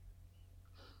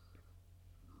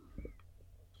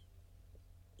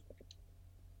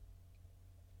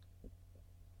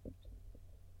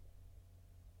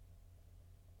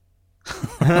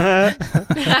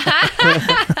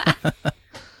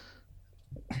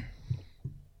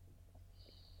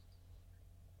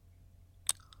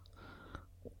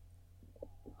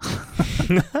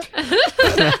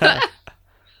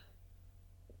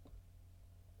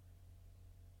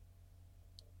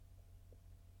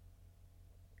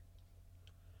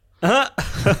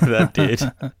 That did.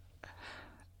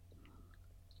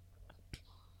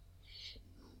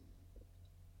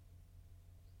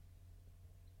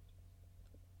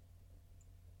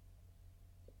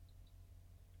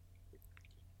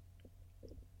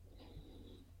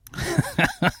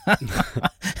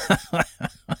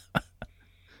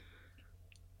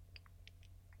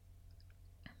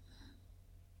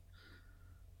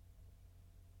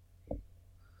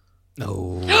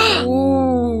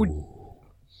 Oh.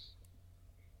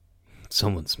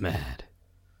 Someone's mad.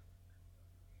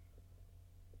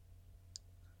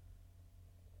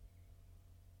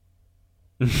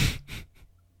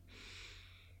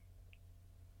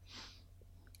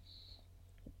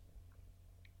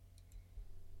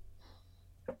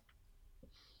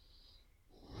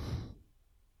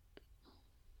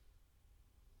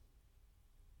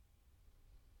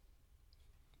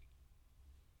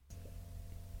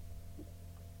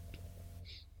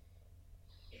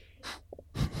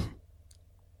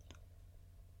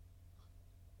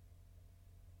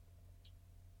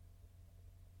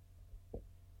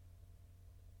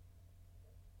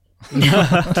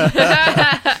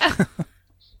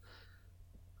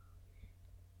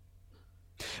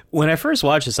 When I first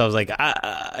watched this, I was like,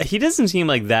 he doesn't seem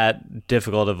like that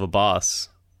difficult of a boss.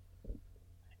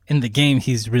 In the game,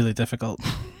 he's really difficult.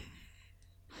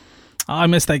 Oh, I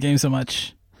missed that game so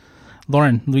much.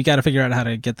 Lauren, we got to figure out how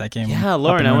to get that game. Yeah,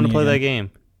 Lauren, I want to play that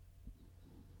game.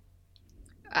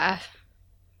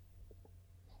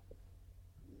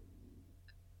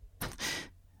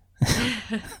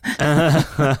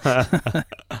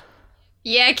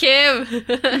 Yeah, Kim.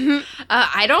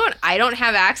 I don't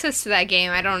have access to that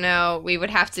game. I don't know. We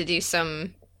would have to do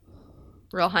some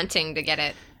real hunting to get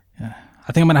it. Yeah.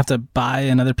 I think I'm going to have to buy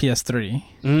another PS3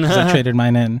 because I traded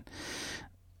mine in.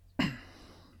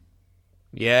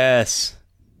 Yes.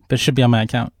 But it should be on my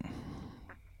account.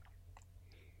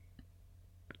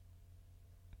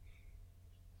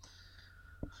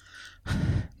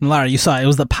 Lara, you saw it. It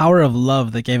was the power of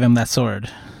love that gave him that sword.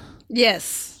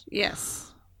 Yes.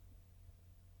 Yes.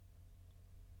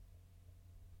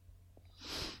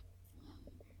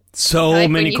 So Like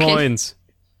many when you coins.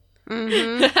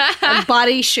 A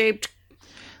body-shaped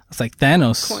It's like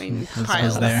Thanos coin was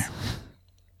piles. there.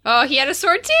 Oh, he had a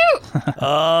sword too.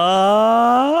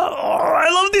 I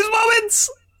love these moments.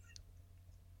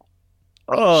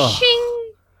 Oh,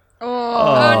 Shing.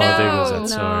 oh, no. there goes that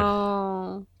sword.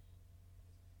 No.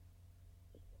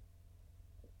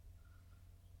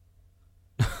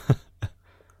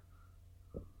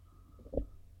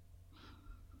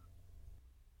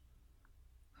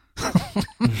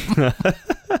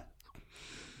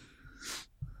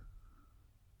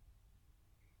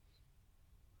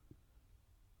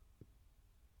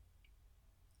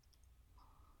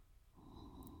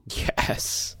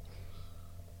 Yes.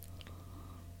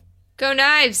 Go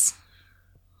knives.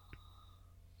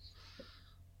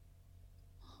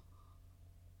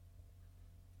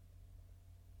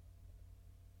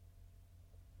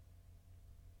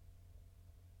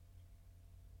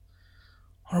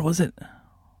 Or was it?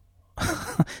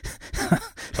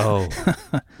 Oh.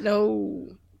 No.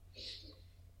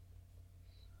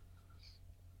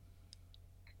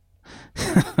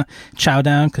 Chow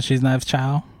down because she's Knives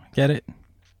Chow. Get it?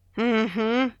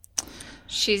 Mm-hmm.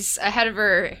 She's ahead of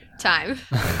her time.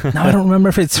 Now I don't remember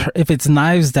if it's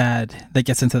Knives' dad that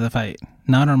gets into the fight.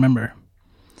 Now I don't remember.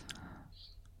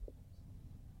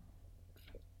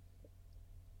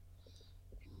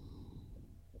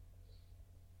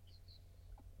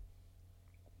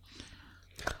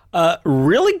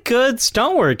 Really Good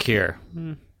stunt work here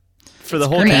for the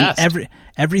whole I mean, cast.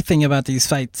 everything about these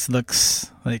fights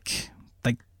looks like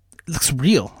looks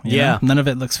real. you Yeah. know? None of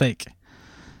it looks fake.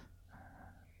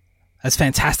 As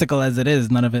fantastical as it is,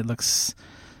 none of it looks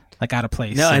like out of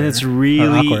place. No, and or- it's or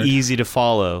really awkward. easy to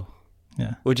follow,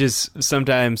 Yeah. which is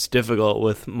sometimes difficult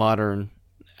with modern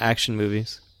action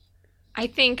movies. I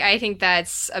think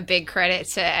that's a big credit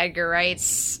to Edgar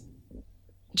Wright's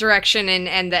direction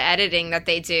and the editing that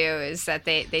they do, is that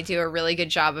they do a really good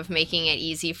job of making it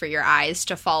easy for your eyes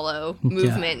to follow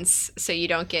movements so you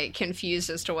don't get confused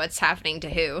as to what's happening to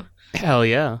who. Hell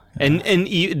yeah. And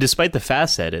despite the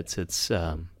fast edits, it's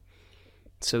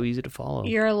so easy to follow.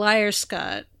 You're a liar,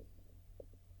 Scott.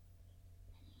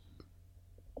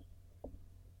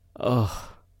 Oh,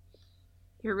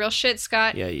 You're real shit,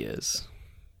 Scott. yeah, he is.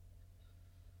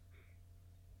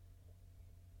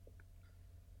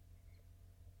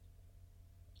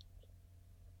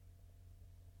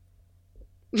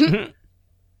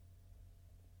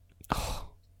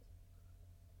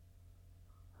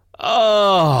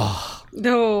 Oh.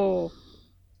 No.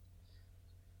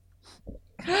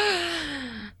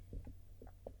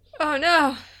 Oh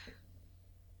no.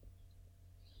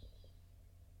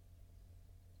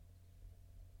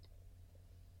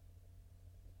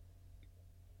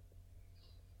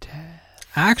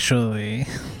 Actually,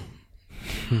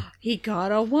 He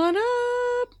got a one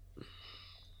up.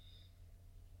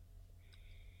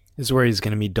 This is where he's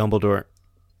going to meet Dumbledore.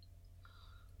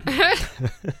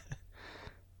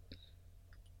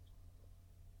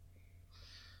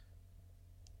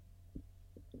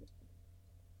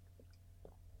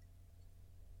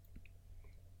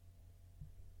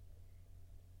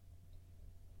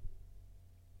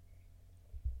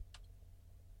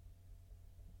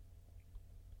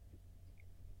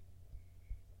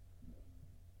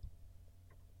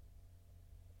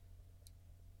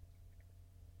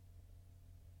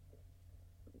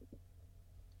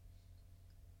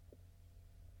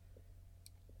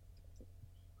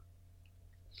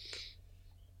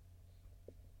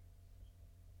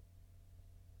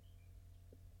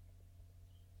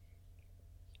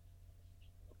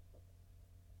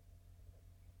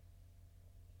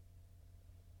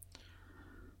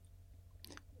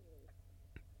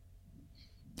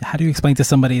 how do you explain to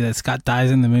somebody that Scott dies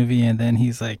in the movie and then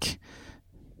he's like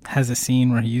has a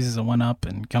scene where he uses a one up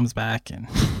and comes back and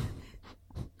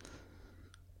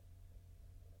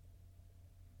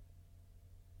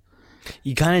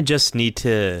You kind of just need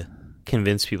to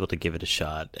convince people to give it a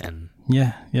shot and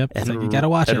yeah, yep. It's like you gotta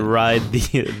watch and it. ride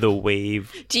the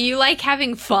wave. Do you like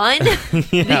having fun?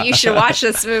 Yeah. Then you should watch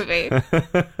this movie.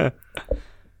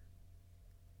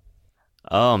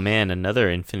 Oh man, another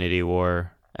Infinity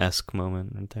War-esque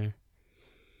moment right there.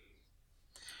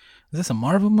 Is this a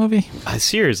Marvel movie?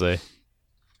 Seriously.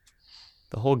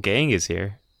 The whole gang is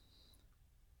here.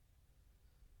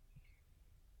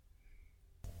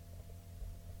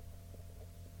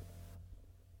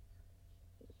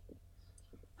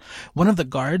 One of the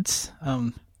guards,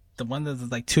 the one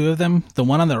that's like two of them, the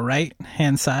one on the right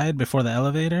hand side before the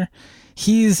elevator,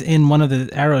 he's in one of the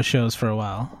Arrow shows for a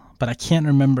while, but I can't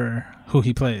remember who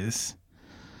he plays.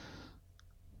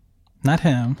 Not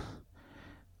him.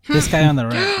 This guy on the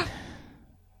right.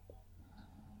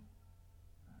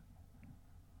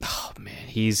 Oh man,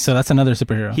 he's So that's another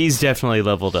superhero. he's definitely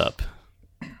leveled up.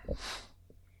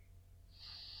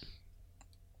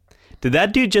 Did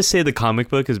that dude just say the comic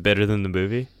book is better than the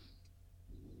movie?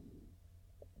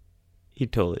 He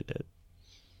totally did.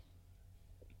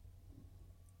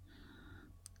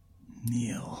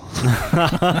 Neil.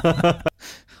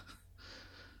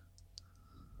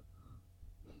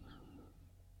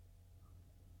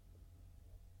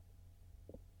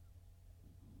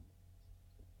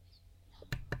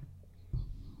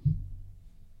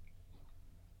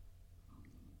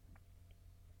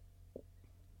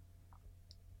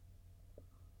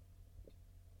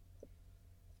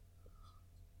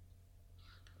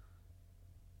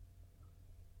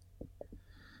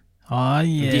 Oh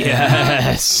yeah.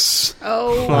 Yes.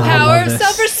 Oh, I Power love of this.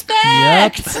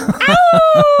 self-respect. Yep.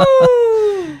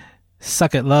 Ow!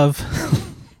 Suck it, love.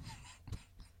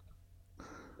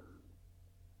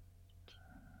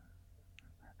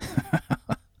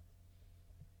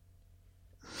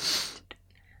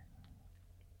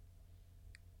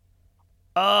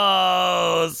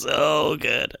 Oh, so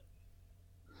good.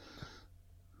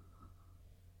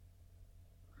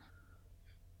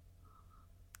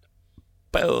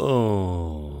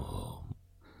 Boom.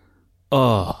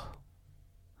 Oh.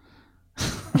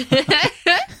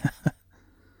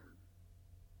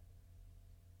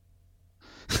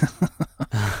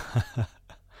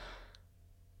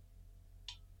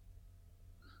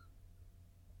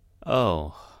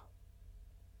 Oh.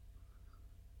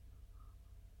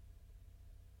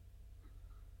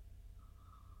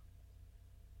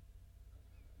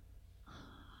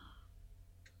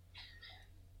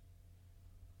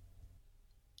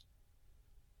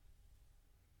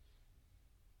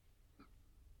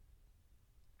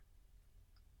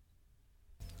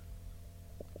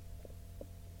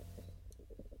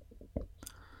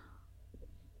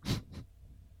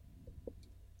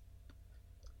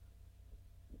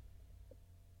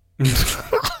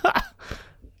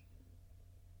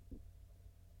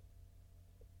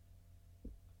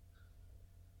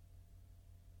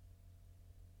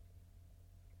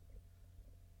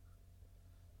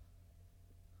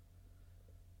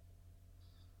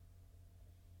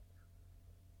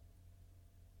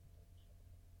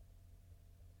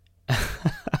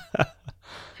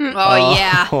 Oh,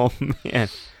 yeah. Oh, man.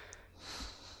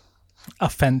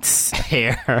 Offense.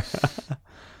 Hair.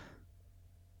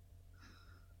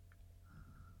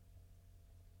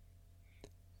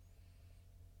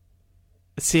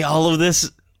 See, all of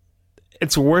this,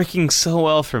 it's working so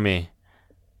well for me.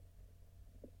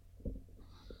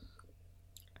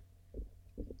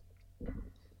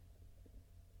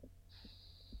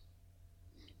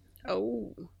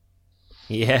 Oh.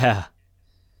 Yeah.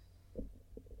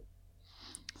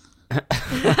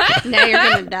 Now you're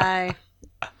gonna die.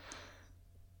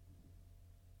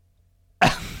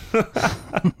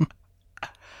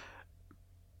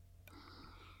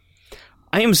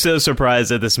 I am so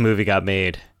surprised that this movie got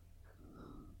made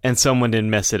and someone didn't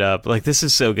mess it up. Like, this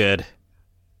is so good.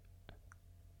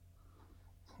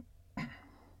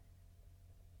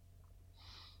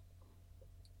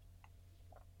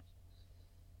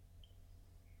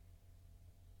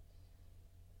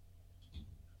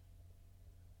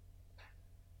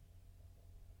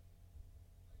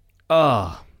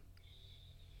 Oh.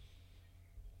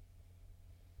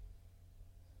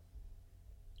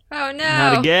 Oh, no.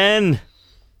 Not again.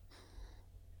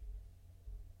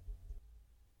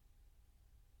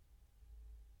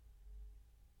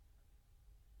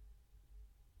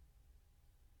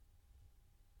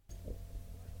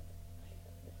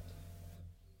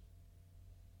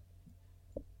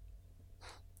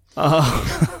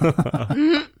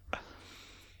 Oh.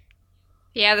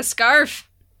 Yeah, the scarf.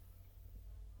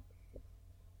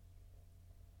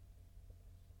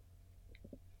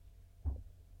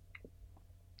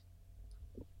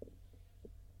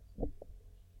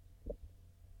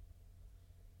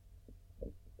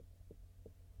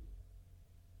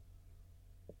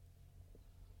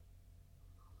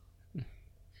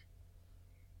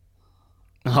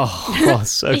 Oh,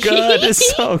 so good.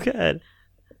 It's so good.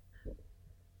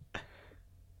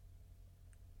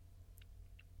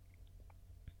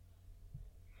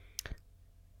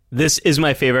 This is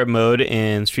my favorite mode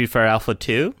in Street Fighter Alpha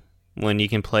 2, when you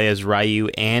can play as Ryu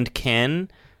and Ken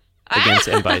against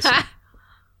M. Bison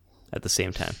at the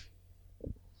same time.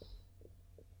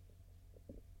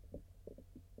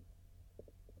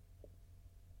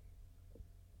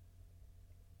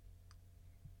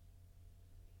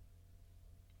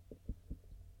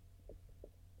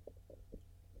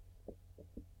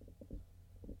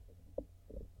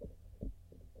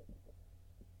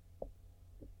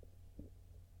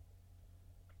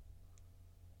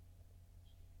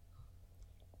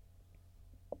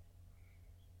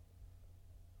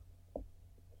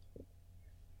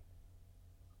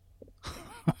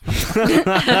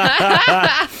 Oh.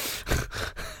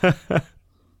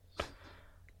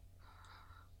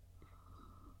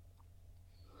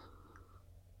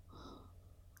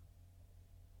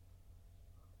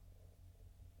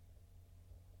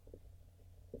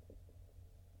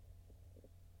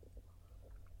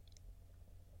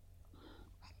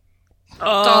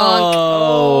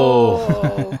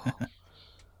 Oh.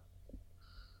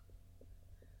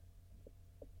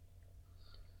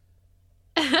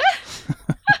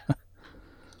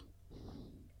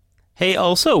 Hey,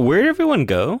 also, where'd everyone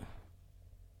go?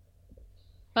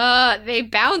 They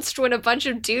bounced when a bunch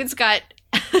of dudes got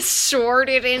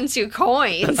sorted into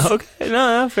coins. Okay,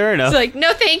 no, fair enough. It's like,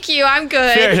 no, thank you, I'm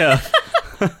good. Fair enough.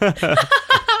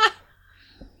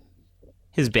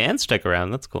 His band stuck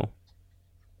around. That's cool.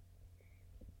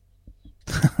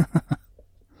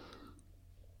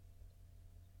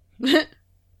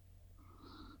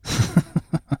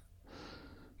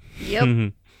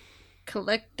 Yep.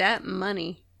 Collect that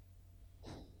money.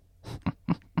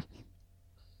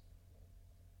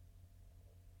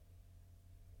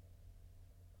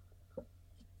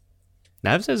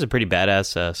 Knives has a pretty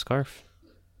badass scarf.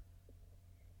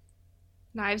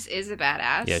 Knives is a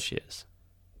badass. Yeah, she is.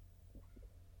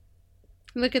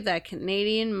 Look at that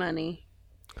Canadian money.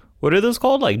 What are those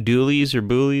called? Like doolies or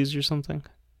boolies or something?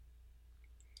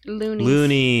 Loonies.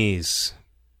 Loonies.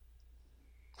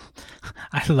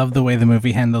 I love the way the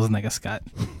movie handles Nega Scott.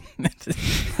 It's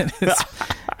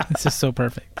just so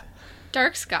perfect.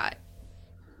 Dark Scott.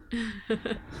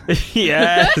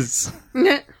 Yes.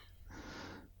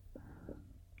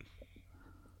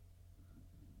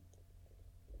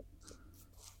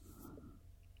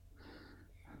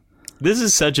 This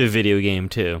is such a video game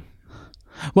too.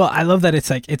 Well, I love that it's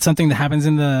like it's something that happens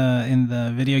in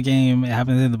the video game, it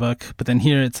happens in the book, but then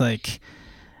here it's like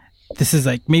this is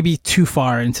like maybe too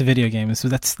far into video games, so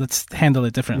let's handle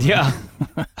it differently. Yeah.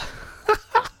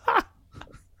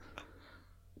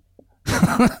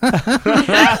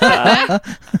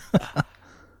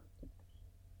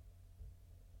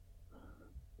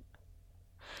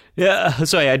 Yeah,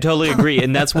 sorry, I totally agree.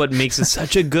 And that's what makes it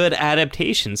such a good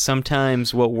adaptation.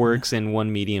 Sometimes what works in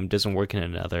one medium doesn't work in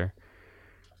another.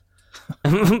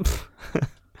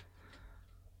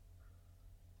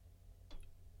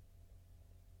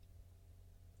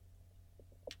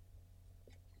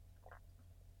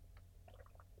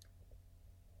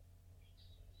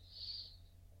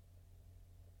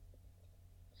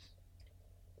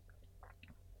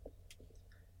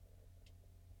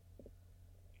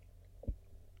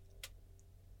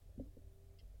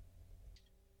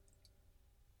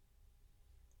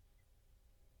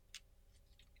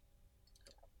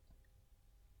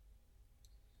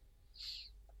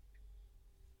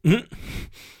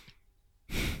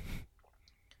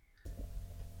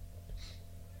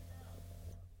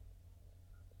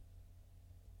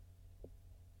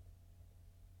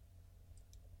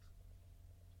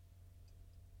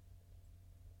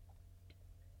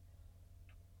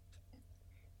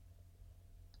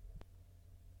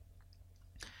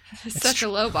 It's such a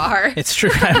low bar. It's true.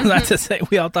 I was about to say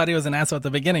we all thought he was an asshole at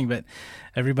the beginning, but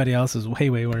everybody else is way,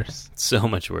 way worse. So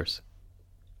much worse.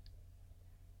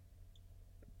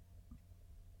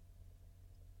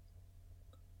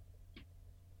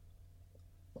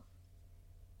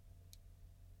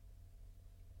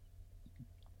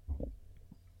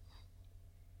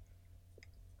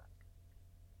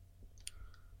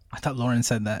 I thought Lauren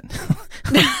said that.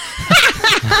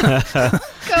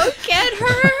 Go get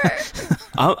her.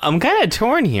 I'm kind of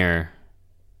torn here.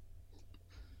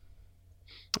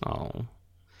 Oh.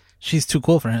 She's too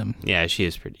cool for him. Yeah, she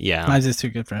is pretty. Yeah. Knives is too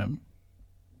good for him.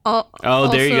 Oh,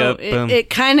 there you go. Boom. It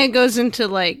kind of goes into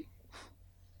like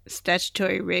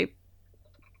statutory rape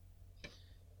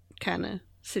kind of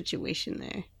situation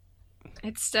there.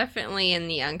 It's definitely in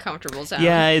the uncomfortable zone.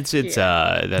 Yeah, that's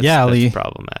Lee.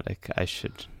 problematic. I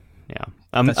should. Yeah.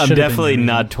 I'm That should've definitely been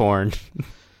not torn.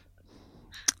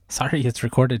 Sorry, it's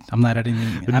recorded. I'm not editing.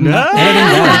 I'm No! not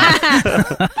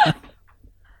editing that.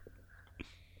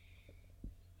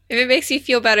 If it makes you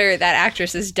feel better, that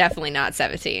actress is definitely not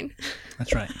 17.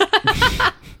 That's right.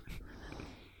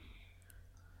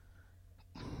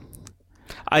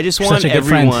 I just You're want such a good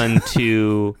friend. everyone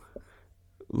to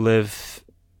live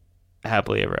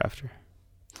happily ever after.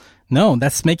 No,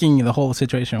 that's making the whole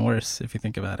situation worse if you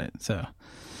think about it. So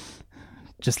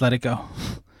just let it go.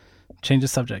 Change the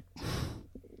subject.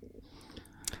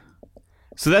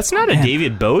 So that's not a Man.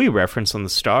 David Bowie reference on the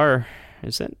Star,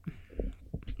 is it?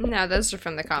 No, those are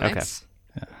from the comics.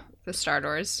 The Star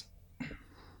Doors.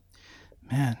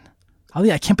 Man.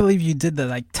 Ali, I can't believe you did the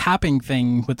like tapping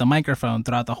thing with the microphone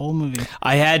throughout the whole movie.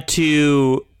 I had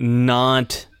to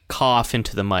not cough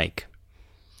into the mic.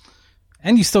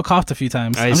 And you still coughed a few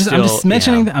times. I'm just yeah.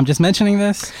 mentioning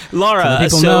this. Laura, So that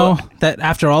people know that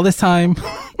after all this time,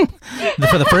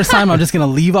 for the first time, I'm just going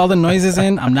to leave all the noises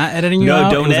in. I'm not editing you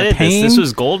out. No, don't It was a edit this. pain. This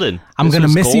was golden. I'm This going to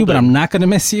was miss you, but golden. I'm not going to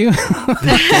miss you.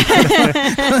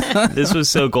 This was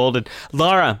so golden.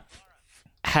 Laura,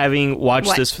 having watched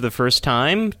What? this for the first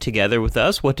time together with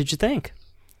us, what did you think?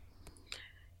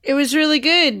 It was really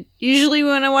good. Usually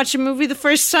when I watch a movie the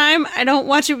first time, I don't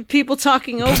watch it with people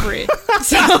talking over it.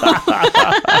 So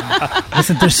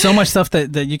Listen, there's so much stuff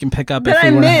that you can pick up That if we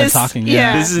I weren't here missed. talking.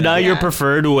 Yeah. This is not your Yeah.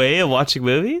 preferred way of watching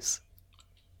movies?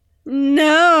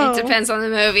 no. It depends on the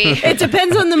movie. It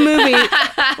depends on the movie.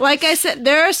 Like I said,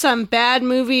 there are some bad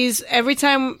movies. Every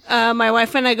time my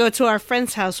wife and I go to our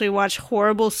friend's house, we watch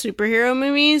horrible superhero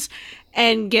movies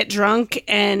and get drunk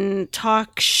and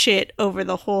talk shit over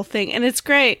the whole thing. And it's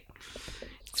great.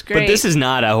 It's great. But this is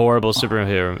not a horrible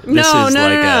superhero. This no, is no,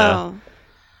 like no.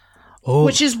 Oh,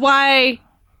 Which is why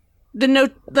the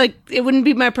note, like, it wouldn't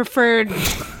be my preferred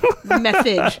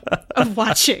method of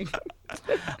watching.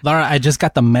 Laura, I just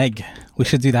got the Meg. We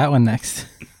should do that one next.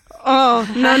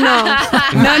 Oh, no.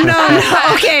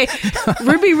 Okay.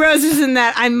 Ruby Rose is in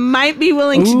that. I might be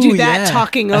willing to do Ooh, that yeah.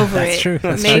 talking over That's it. true.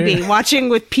 That's Maybe. true. Watching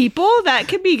with people, that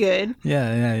could be good.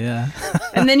 Yeah.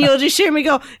 And then you'll just hear me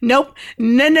go, nope,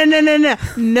 no,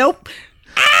 nope.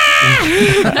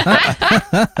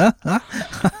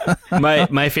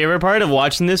 my favorite part of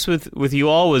watching this with you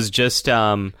all was just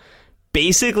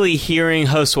basically hearing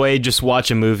Josue just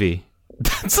watch a movie.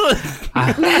 That's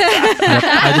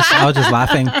I was just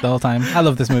laughing the whole time. I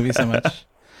love this movie so much.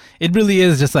 It really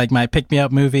is just like my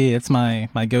pick-me-up movie. It's my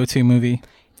go-to movie.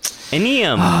 Any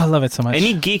I love it so much.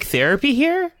 any geek therapy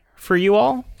here for you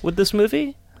all with this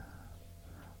movie?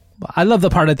 I love the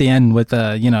part at the end with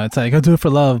it's like, I'll do it for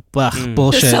love. Blah,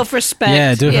 bullshit. The self-respect.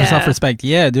 Yeah, do it Yeah. for self-respect.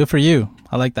 Yeah, do it for you.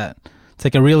 I like that. It's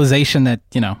like a realization that,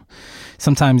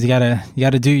 sometimes you gotta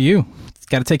do you. You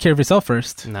gotta take care of yourself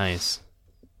first. Nice.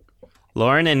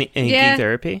 Lauren, any Yeah. geek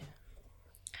therapy?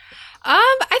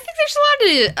 I think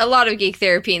there's a lot of geek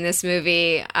therapy in this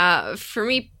movie. For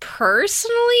me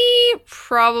personally,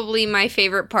 probably my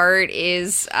favorite part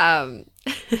is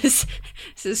this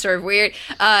is sort of weird.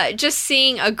 Just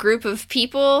seeing a group of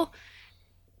people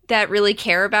that really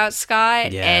care about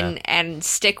Scott Yeah. and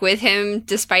stick with him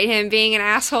despite him being an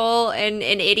asshole and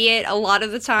an idiot a lot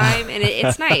of the time. And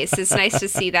it's nice. It's nice to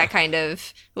see that kind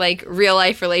of like real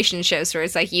life relationships where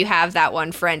it's like you have that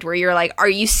one friend where you're like, are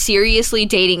you seriously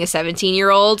dating a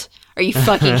 17-year-old? Are you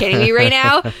fucking kidding me right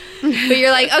now? But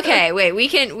you're like, okay, wait, we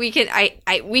can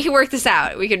work this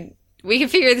out. We can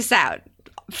figure this out.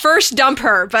 First dump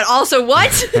her, but also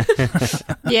what?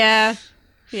 Yeah.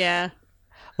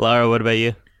 Laura, what about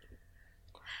you?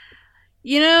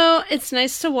 It's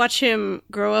nice to watch him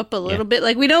grow up a little bit.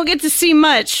 Like, we don't get to see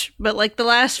much, but like the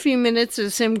last few minutes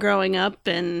is him growing up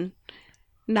and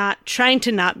not trying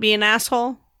to not be an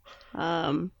asshole.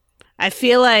 I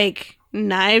feel like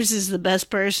Knives is the best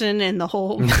person in the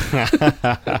whole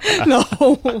the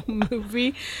whole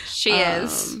movie. She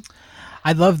is.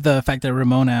 I love the fact that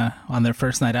Ramona on their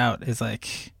first night out is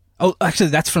like, oh, actually,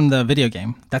 that's from the video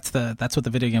game. That's what the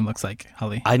video game looks like,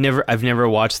 Holly. I've never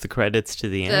watched the credits to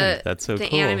the end. That's so the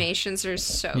cool. animations are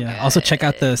so good. Also check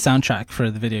out the soundtrack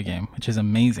for the video game, which is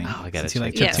amazing. Oh, I gotta since you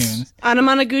like check Yes. chiptunes.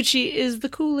 Anamanaguchi is the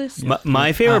coolest.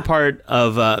 My favorite part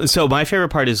of my favorite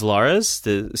part is Laura's,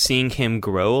 seeing him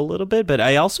grow a little bit. But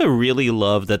I also really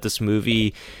love that this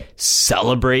movie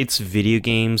celebrates video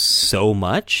games so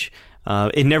much.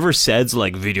 It never says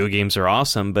like video games are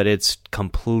awesome, but it's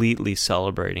completely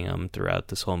celebrating them throughout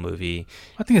this whole movie.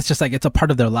 I think it's just like it's a part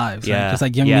of their lives. Yeah. Right? Just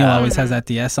like Young Yeah. Neil always has that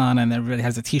DS on, and everybody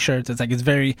has the T-shirts. It's like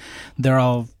they're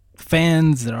all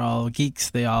fans, they're all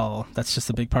geeks. That's just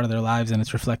a big part of their lives, and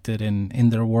it's reflected in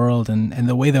their world and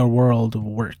the way their world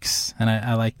works. And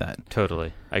I like that.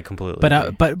 Totally, I completely. But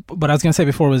agree. what I was gonna say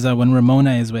before was when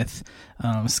Ramona is with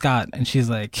Scott, and she's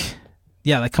like,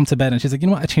 come to bed, and she's like, you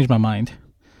know what, I changed my mind.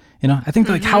 I think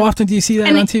like how often do you see that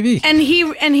on TV? And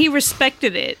he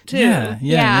respected it too.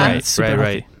 Yeah. Right, it's super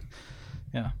right. healthy.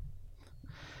 Yeah.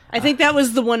 I think that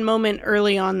was the one moment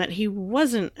early on that he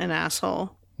wasn't an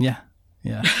asshole. Yeah.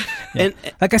 And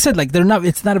Like I said, like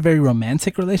it's not a very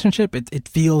romantic relationship. It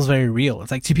feels very real.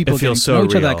 It's like two people It getting feels to know so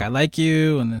each other. real. Like, I like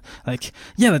you, and then, like,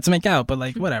 yeah, let's make out, but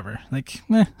like whatever. Like,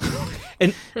 meh.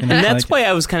 And You know, that's like- why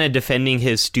I was kind of defending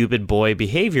his stupid boy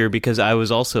behavior, because I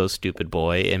was also a stupid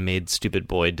boy and made stupid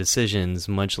boy decisions,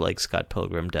 much like Scott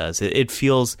Pilgrim does. It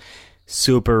feels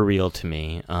super real to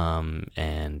me,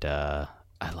 and I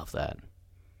love that.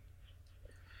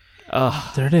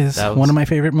 Oh, There it is. That was- One of my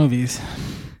favorite movies.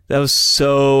 that was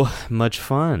so much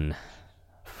fun,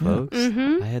 folks.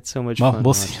 I had so much Well, fun.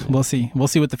 we'll watching see. it. We'll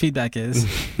see what the feedback is.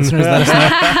 Listeners, let us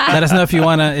know. Let us know if you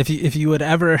wanna, if you would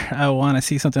ever want to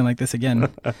see something like this again,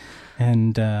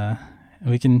 and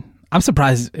we can. I'm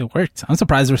surprised it worked. I'm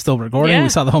surprised we're still recording. Yeah. We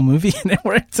saw the whole movie and it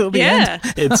worked till the end.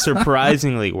 It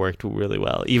surprisingly worked really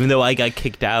well, even though I got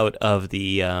kicked out of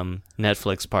the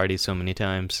Netflix party so many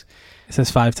times. It says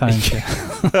 5 times.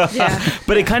 Yeah. Yeah.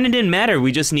 But it kind of didn't matter.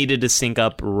 We just needed to sync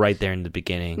up right there in the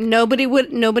beginning. Nobody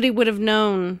would have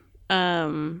known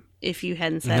if you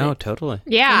hadn't said No, it. totally.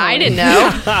 Yeah, I didn't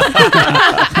know.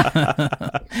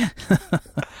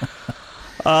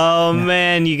 Oh,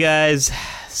 man, you guys,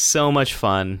 so much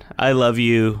fun. I love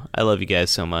you. I love you guys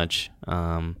so much.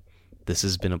 This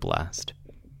has been a blast.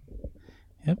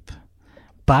 Yep.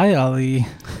 Bye, Ollie.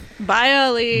 Bye,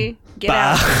 Ollie. Get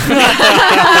out.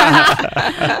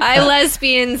 I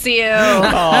lesbians you.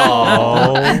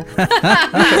 Oh.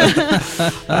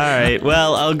 All right.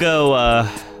 Well, I'll go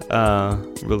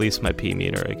release my pee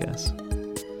meter, I guess.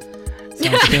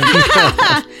 Sounds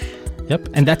good. Yep,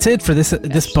 and that's it for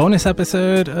this bonus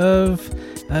episode of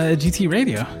GT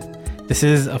Radio. This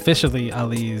is officially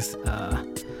Ali's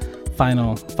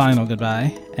final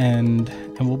goodbye, and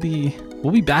we'll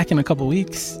be back in a couple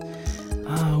weeks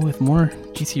with more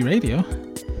GT Radio.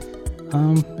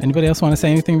 Anybody else want to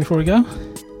say anything before we go?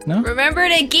 No? Remember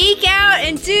to geek out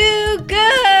and do good.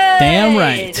 Damn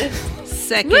right.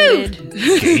 Seconded.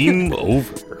 Game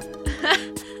over.